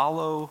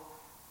follow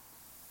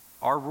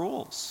our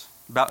rules?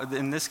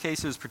 In this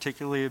case, it was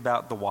particularly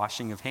about the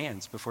washing of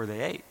hands before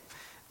they ate.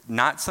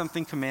 Not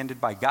something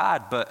commanded by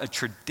God, but a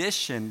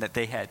tradition that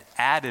they had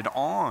added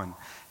on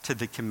to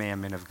the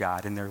commandment of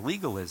God in their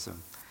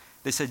legalism.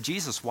 They said,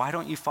 Jesus, why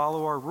don't you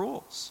follow our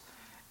rules?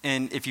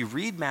 And if you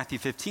read Matthew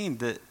 15,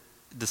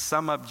 to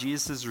sum up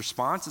Jesus'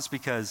 response, it's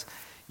because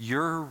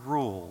your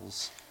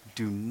rules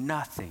do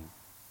nothing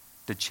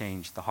to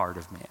change the heart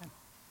of man.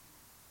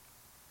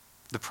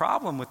 The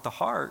problem with the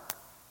heart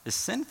is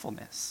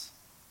sinfulness.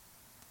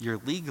 Your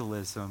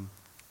legalism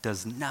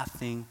does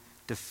nothing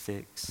to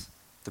fix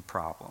the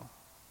problem.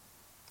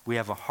 We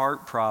have a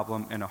heart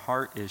problem and a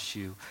heart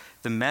issue.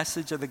 The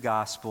message of the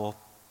gospel,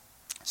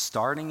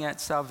 starting at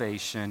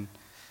salvation,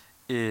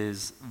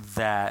 is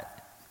that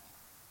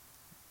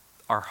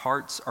our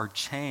hearts are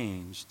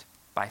changed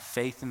by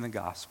faith in the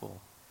gospel.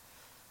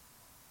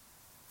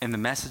 And the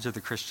message of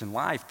the Christian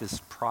life, this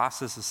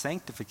process of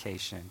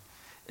sanctification,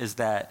 is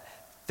that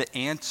the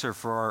answer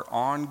for our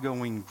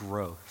ongoing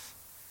growth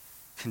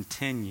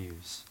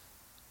continues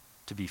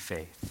to be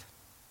faith.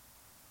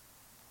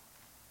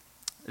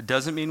 It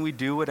doesn't mean we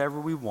do whatever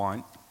we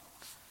want.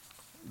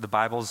 The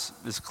Bible's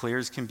as clear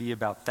as can be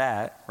about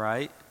that,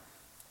 right?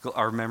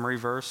 Our memory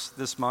verse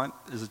this month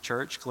as a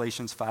church,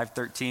 Galatians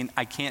 5:13.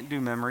 I can't do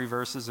memory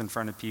verses in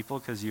front of people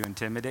because you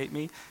intimidate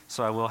me,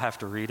 so I will have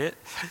to read it.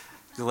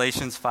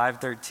 Galatians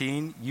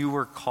 5:13, you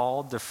were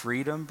called to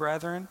freedom,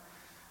 brethren.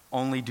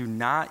 Only do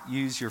not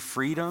use your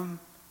freedom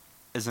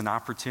as an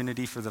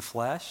opportunity for the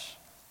flesh,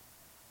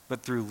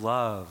 but through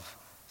love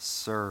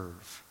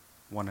serve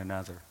one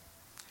another.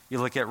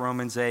 You look at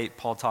Romans 8,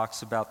 Paul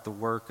talks about the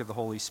work of the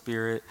Holy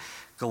Spirit.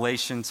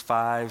 Galatians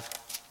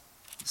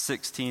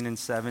 5:16 and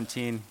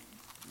 17,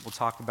 we'll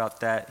talk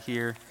about that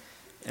here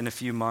in a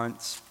few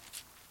months.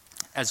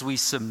 As we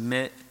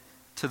submit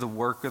to the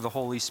work of the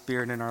Holy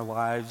Spirit in our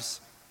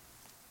lives,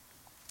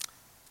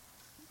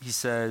 he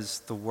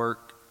says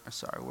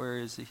where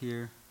is it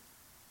here?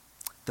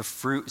 The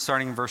fruit,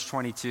 starting in verse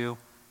 22,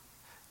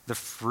 the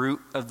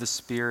fruit of the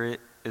Spirit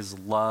is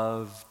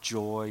love,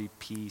 joy,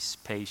 peace,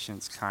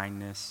 patience,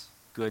 kindness,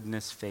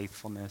 goodness,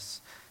 faithfulness,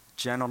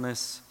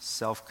 gentleness,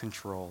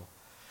 self-control.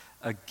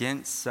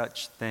 Against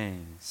such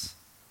things,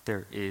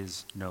 there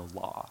is no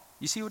law.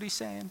 You see what he's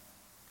saying?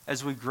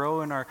 As we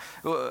grow in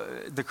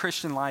the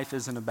Christian life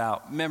isn't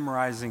about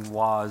memorizing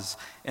laws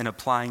and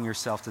applying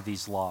yourself to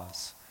these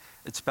laws.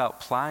 It's about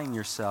applying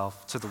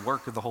yourself to the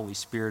work of the Holy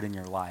Spirit in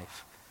your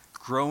life,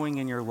 growing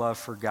in your love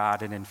for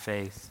God and in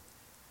faith.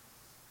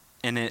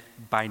 And it,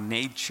 by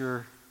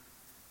nature,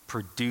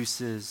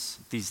 produces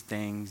these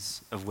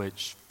things of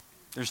which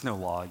there's no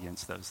law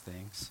against those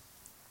things.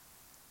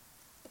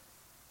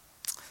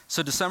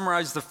 So to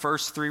summarize the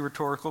first three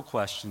rhetorical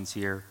questions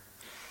here,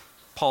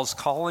 Paul's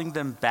calling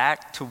them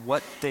back to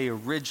what they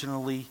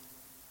originally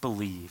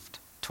believed,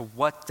 to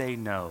what they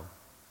know.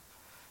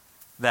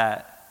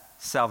 That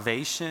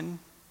salvation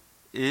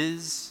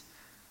is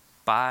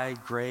by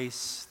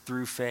grace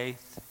through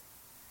faith,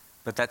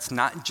 but that's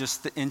not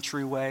just the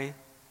entryway.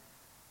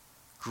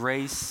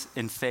 Grace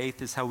and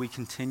faith is how we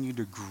continue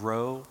to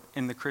grow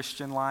in the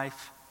Christian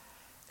life.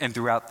 And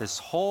throughout this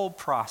whole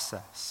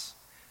process,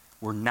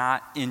 we're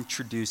not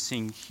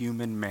introducing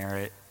human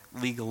merit,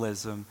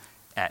 legalism,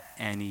 at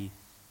any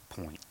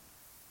point.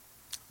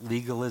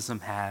 Legalism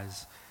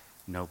has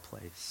no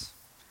place.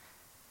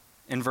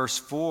 In verse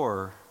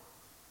 4,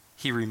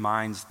 he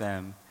reminds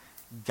them,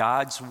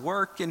 God's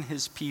work in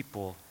his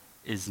people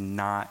is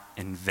not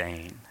in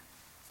vain.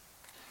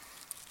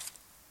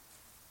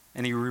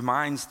 And he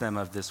reminds them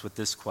of this with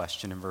this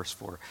question in verse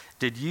 4.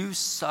 Did you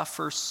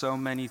suffer so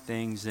many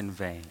things in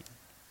vain,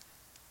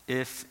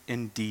 if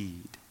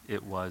indeed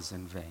it was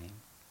in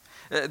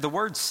vain? The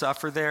word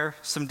suffer there,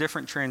 some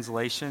different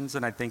translations,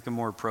 and I think a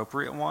more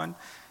appropriate one,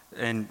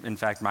 and in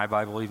fact my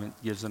Bible even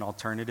gives an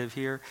alternative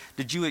here.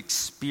 Did you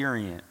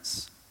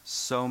experience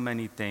so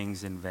many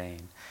things in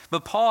vain?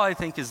 But Paul, I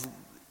think, is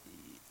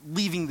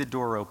leaving the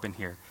door open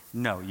here.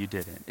 No, you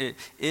didn't.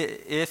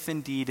 If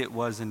indeed it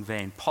was in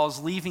vain. Paul's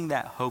leaving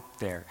that hope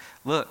there.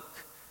 Look,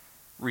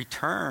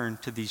 return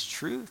to these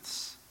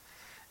truths.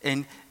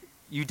 And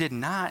you did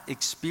not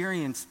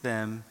experience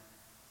them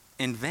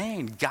in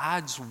vain.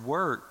 God's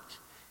work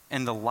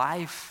in the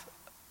life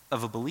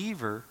of a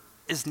believer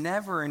is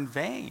never in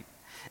vain.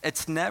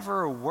 It's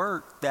never a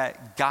work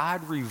that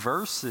God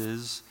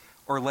reverses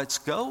or lets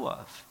go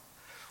of.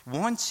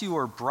 Once you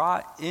are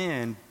brought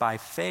in by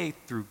faith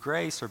through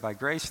grace, or by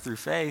grace through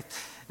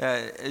faith,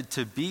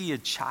 to be a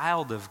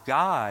child of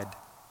God,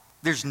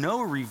 there's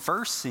no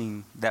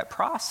reversing that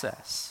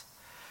process.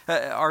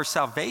 Our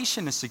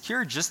salvation is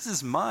secure just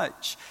as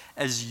much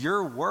as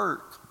your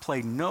work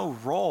played no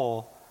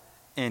role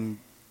in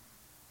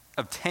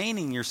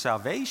obtaining your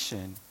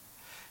salvation.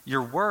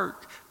 Your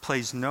work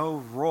plays no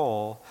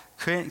role,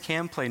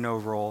 can play no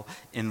role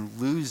in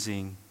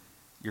losing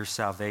your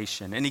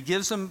salvation. And he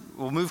gives them,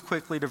 we'll move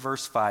quickly to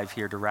verse 5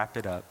 here to wrap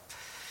it up.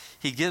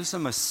 He gives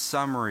them a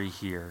summary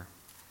here.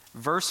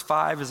 Verse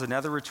 5 is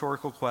another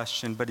rhetorical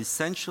question, but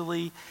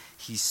essentially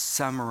he's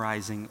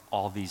summarizing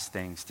all these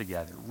things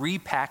together,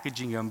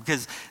 repackaging them,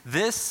 because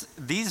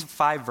these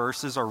 5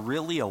 verses are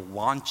really a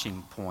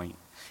launching point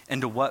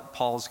into what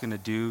Paul's going to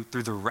do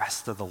through the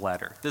rest of the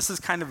letter. This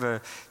is kind of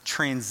a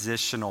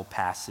transitional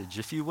passage,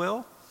 if you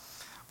will,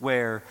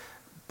 where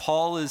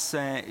Paul is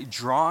saying,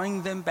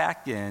 drawing them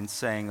back in,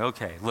 saying,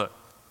 okay, look,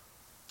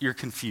 you're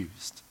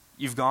confused.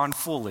 You've gone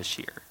foolish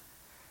here.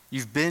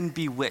 You've been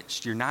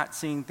bewitched. You're not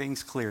seeing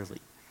things clearly.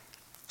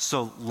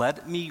 So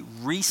let me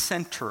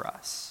recenter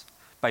us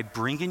by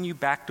bringing you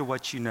back to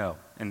what you know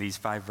in these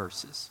 5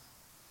 verses.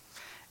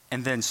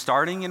 And then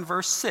starting in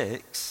verse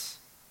 6,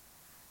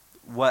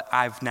 what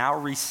I've now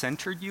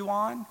recentered you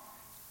on,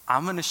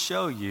 I'm going to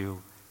show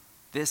you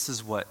this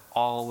is what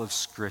all of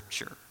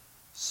Scripture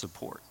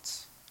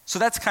supports. So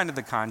that's kind of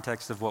the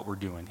context of what we're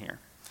doing here.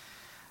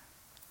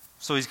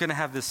 So he's going to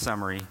have this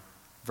summary,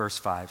 verse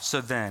 5. So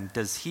then,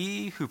 does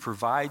he who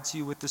provides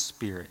you with the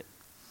Spirit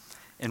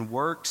and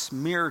works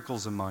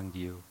miracles among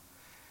you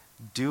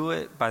do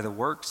it by the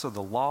works of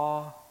the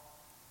law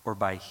or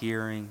by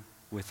hearing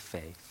with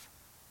faith?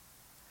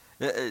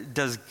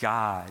 Does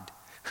God,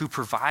 who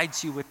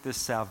provides you with this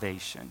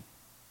salvation,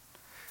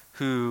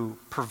 who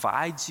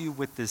provides you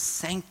with this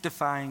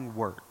sanctifying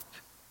work,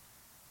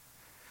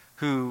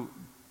 who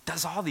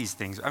does all these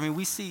things. I mean,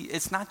 we see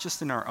it's not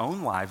just in our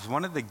own lives.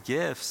 One of the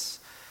gifts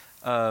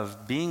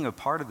of being a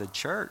part of the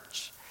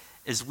church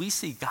is we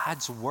see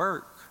God's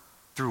work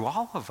through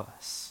all of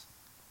us.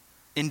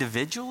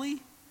 Individually,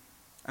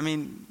 I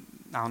mean,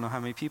 I don't know how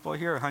many people are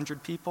here,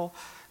 100 people.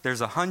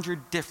 There's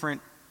 100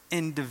 different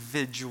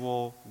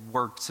individual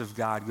works of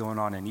God going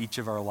on in each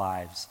of our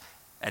lives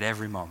at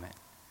every moment.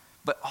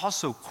 But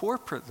also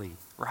corporately,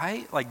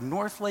 right? Like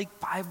North Lake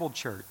Bible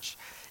Church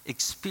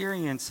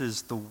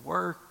experiences the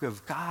work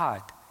of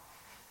God.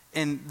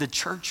 In the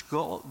church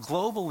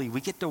globally, we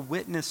get to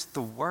witness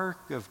the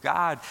work of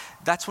God.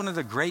 That's one of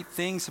the great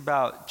things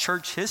about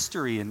church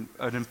history, and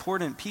an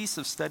important piece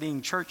of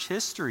studying church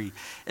history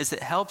is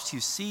it helps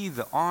you see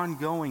the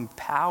ongoing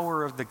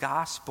power of the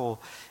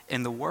gospel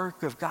and the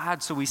work of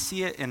God. So we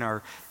see it in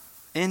our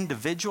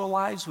individual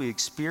lives. We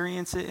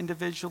experience it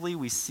individually.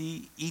 We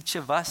see each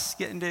of us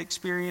getting to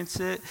experience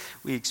it.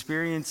 We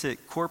experience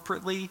it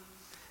corporately.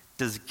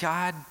 Does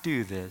God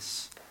do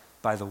this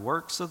by the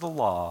works of the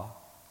law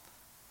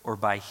or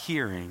by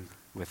hearing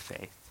with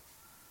faith?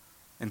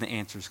 And the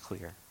answer is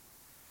clear.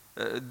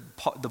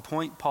 The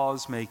point Paul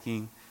is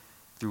making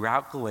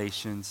throughout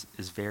Galatians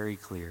is very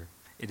clear.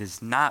 It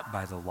is not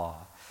by the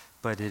law,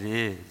 but it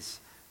is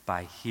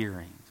by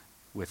hearing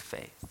with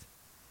faith.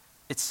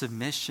 It's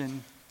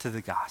submission to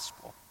the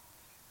gospel.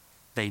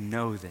 They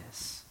know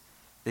this.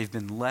 They've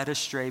been led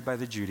astray by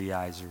the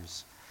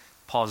Judaizers.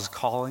 Paul is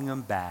calling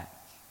them back.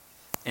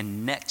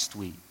 And next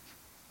week,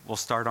 we'll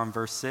start on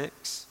verse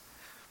 6,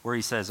 where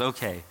he says,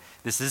 okay,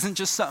 this isn't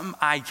just something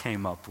I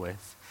came up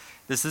with.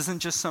 This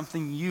isn't just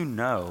something you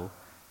know.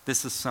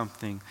 This is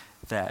something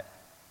that,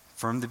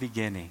 from the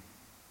beginning,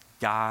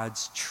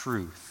 God's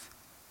truth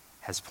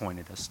has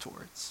pointed us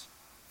towards.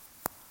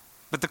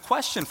 But the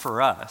question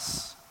for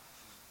us,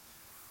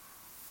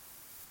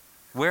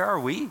 where are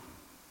we?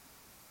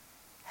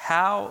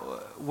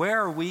 Where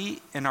are we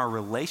in our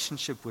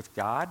relationship with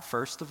God,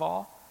 first of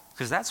all?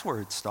 Because that's where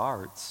it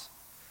starts.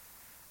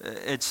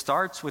 It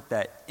starts with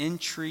that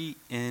entry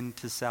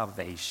into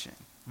salvation.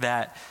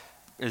 That,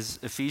 as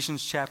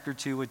Ephesians chapter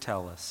 2 would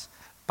tell us,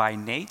 by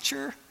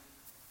nature,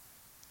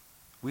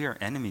 we are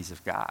enemies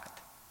of God.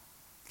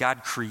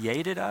 God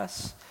created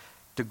us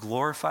to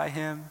glorify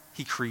him.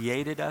 He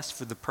created us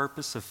for the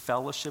purpose of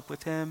fellowship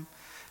with him,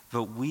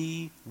 but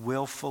we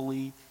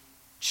willfully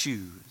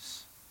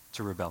choose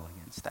to rebel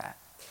against that.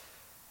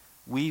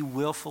 We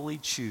willfully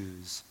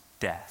choose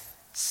death,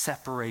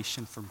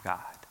 separation from God.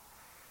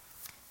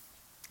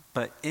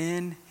 But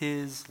in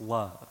his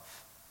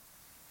love,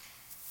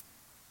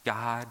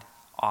 God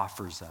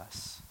offers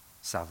us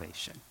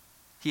salvation.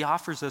 He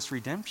offers us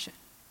redemption.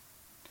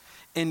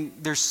 And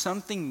there's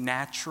something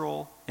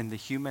natural in the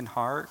human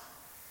heart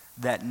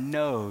that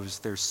knows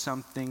there's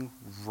something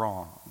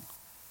wrong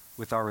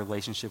with our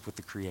relationship with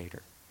the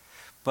Creator.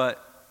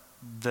 But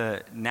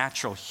the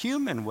natural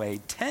human way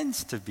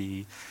tends to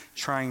be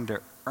trying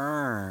to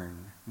earn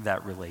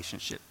that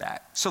relationship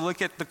back. So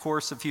look at the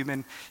course of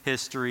human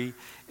history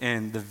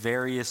and the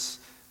various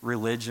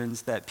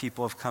religions that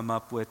people have come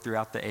up with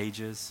throughout the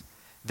ages.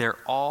 They're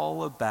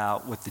all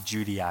about what the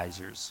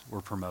Judaizers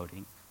were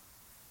promoting.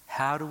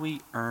 How do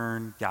we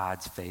earn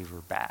God's favor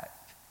back?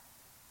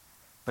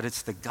 But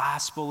it's the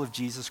gospel of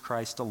Jesus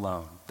Christ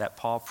alone that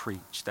Paul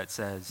preached that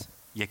says,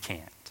 you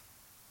can't.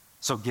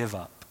 So give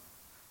up.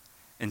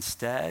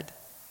 Instead,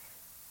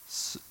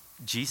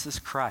 Jesus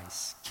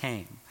Christ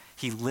came.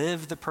 He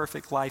lived the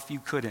perfect life you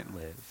couldn't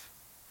live.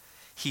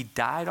 He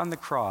died on the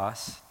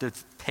cross to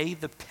pay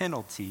the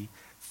penalty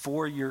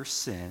for your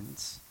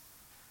sins.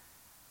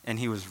 And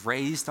he was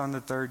raised on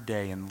the third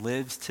day and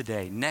lives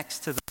today next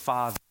to the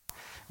Father,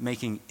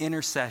 making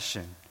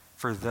intercession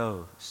for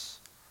those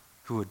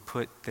who would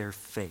put their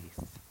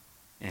faith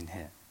in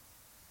him.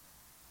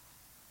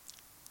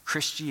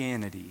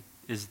 Christianity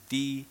is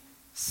the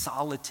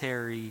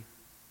solitary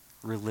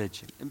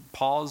religion. And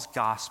Paul's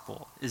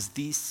gospel is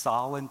the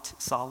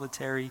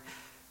solitary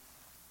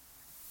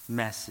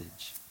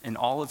message in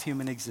all of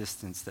human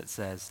existence that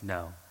says,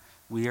 no,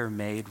 we are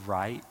made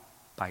right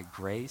by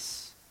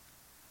grace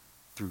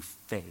through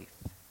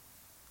faith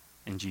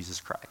in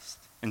Jesus Christ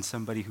and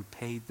somebody who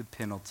paid the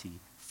penalty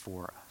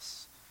for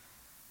us.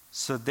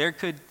 So there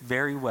could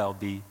very well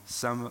be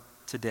some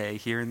today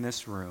here in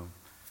this room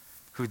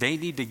who they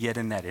need to get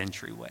in that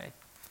entryway.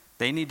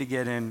 They need to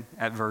get in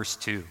at verse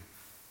 2,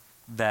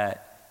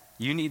 that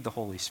you need the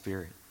Holy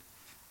Spirit.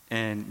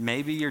 And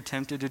maybe you're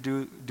tempted to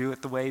do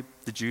it the way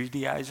the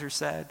Judaizers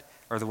said,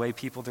 or the way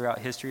people throughout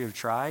history have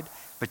tried,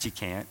 but you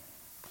can't.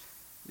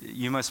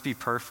 You must be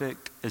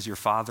perfect as your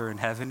Father in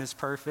heaven is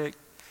perfect.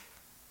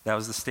 That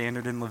was the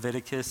standard in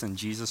Leviticus, and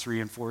Jesus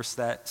reinforced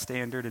that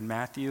standard in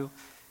Matthew.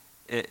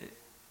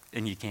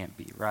 And you can't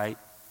be, right?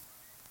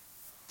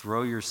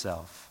 Throw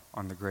yourself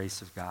on the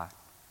grace of God.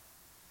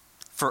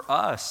 for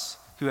us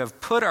who have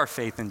put our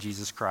faith in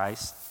Jesus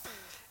Christ,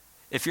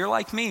 if you're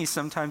like me,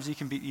 sometimes you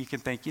can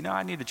think,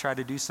 I need to try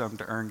to do something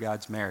to earn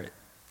God's merit,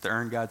 to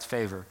earn God's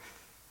favor.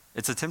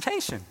 It's a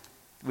temptation.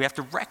 We have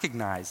to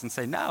recognize and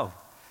say, no,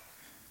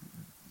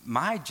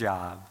 my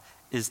job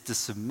is to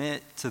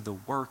submit to the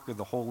work of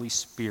the Holy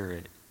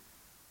Spirit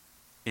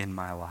in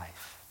my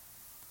life.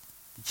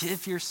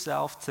 Give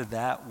yourself to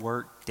that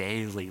work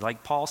daily.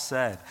 Like Paul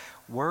said,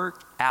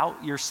 work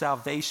out your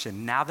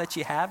salvation. Now that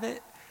you have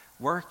it,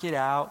 work it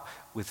out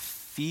with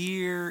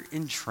fear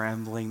and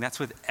trembling. That's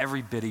with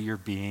every bit of your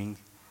being.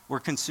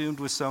 We're consumed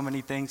with so many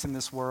things in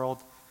this world.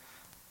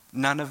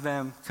 None of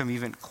them come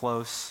even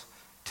close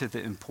to the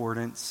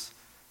importance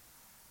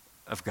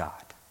of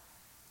God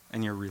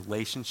and your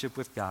relationship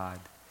with God,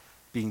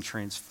 being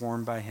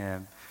transformed by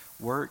him.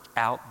 Work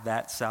out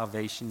that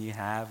salvation you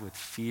have with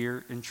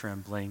fear and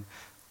trembling,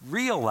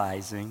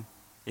 realizing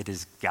it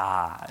is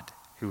God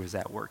who is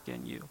at work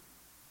in you.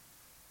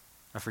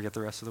 I forget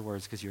the rest of the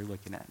words because you're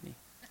looking at me.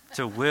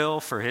 To will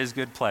for his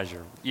good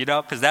pleasure,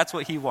 because that's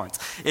what he wants.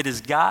 It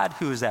is God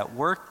who is at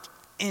work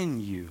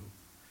in you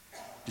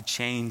to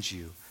change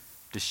you,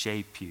 to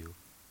shape you,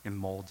 and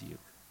mold you.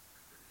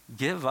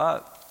 Give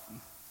up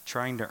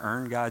trying to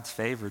earn God's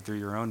favor through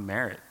your own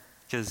merit,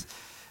 because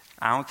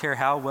I don't care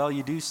how well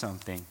you do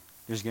something,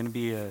 there's going to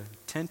be a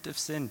tint of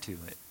sin to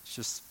it. It's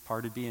just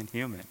part of being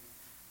human.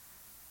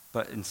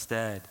 But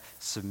instead,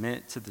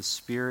 submit to the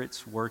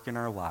Spirit's work in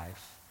our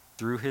life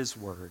through his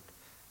word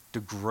to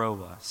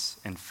grow us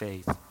in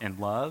faith and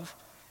love,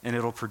 and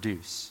it'll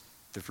produce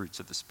the fruits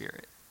of the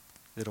Spirit.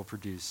 It'll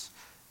produce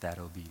that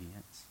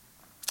obedience.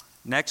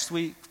 Next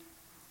week,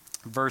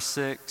 verse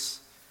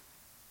 6,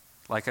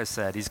 like I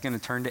said, he's going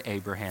to turn to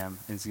Abraham,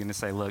 and he's going to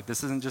say, look,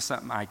 this isn't just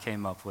something I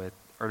came up with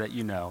or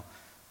that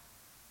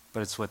but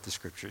it's what the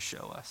scriptures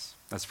show us.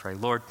 Let's pray.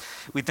 Lord,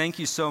 we thank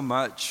you so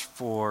much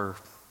for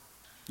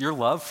your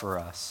love for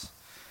us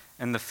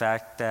and the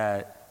fact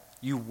that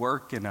you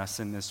work in us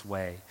in this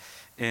way.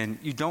 And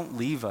you don't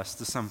leave us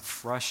to some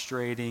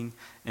frustrating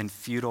and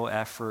futile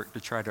effort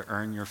to try to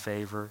earn your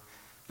favor,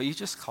 but you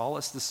just call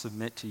us to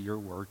submit to your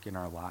work in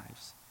our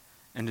lives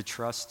and to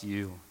trust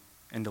you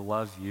and to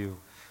love you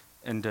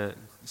and to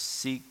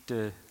seek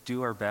to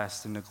do our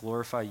best and to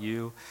glorify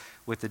you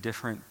with the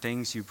different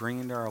things you bring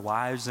into our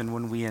lives. And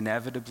when we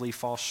inevitably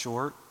fall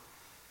short,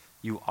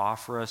 you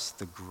offer us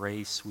the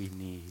grace we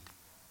need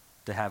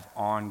to have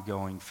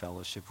ongoing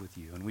fellowship with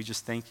you. And we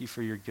just thank you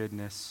for your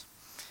goodness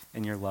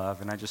and your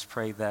love. And I just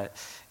pray that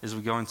as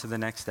we go into the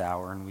next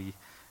hour and we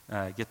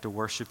get to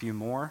worship you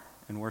more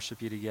and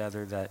worship you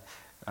together, that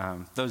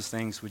those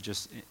things would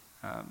just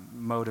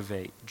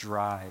motivate,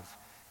 drive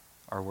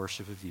our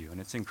worship of you. And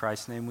it's in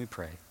Christ's name we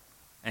pray.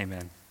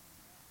 Amen.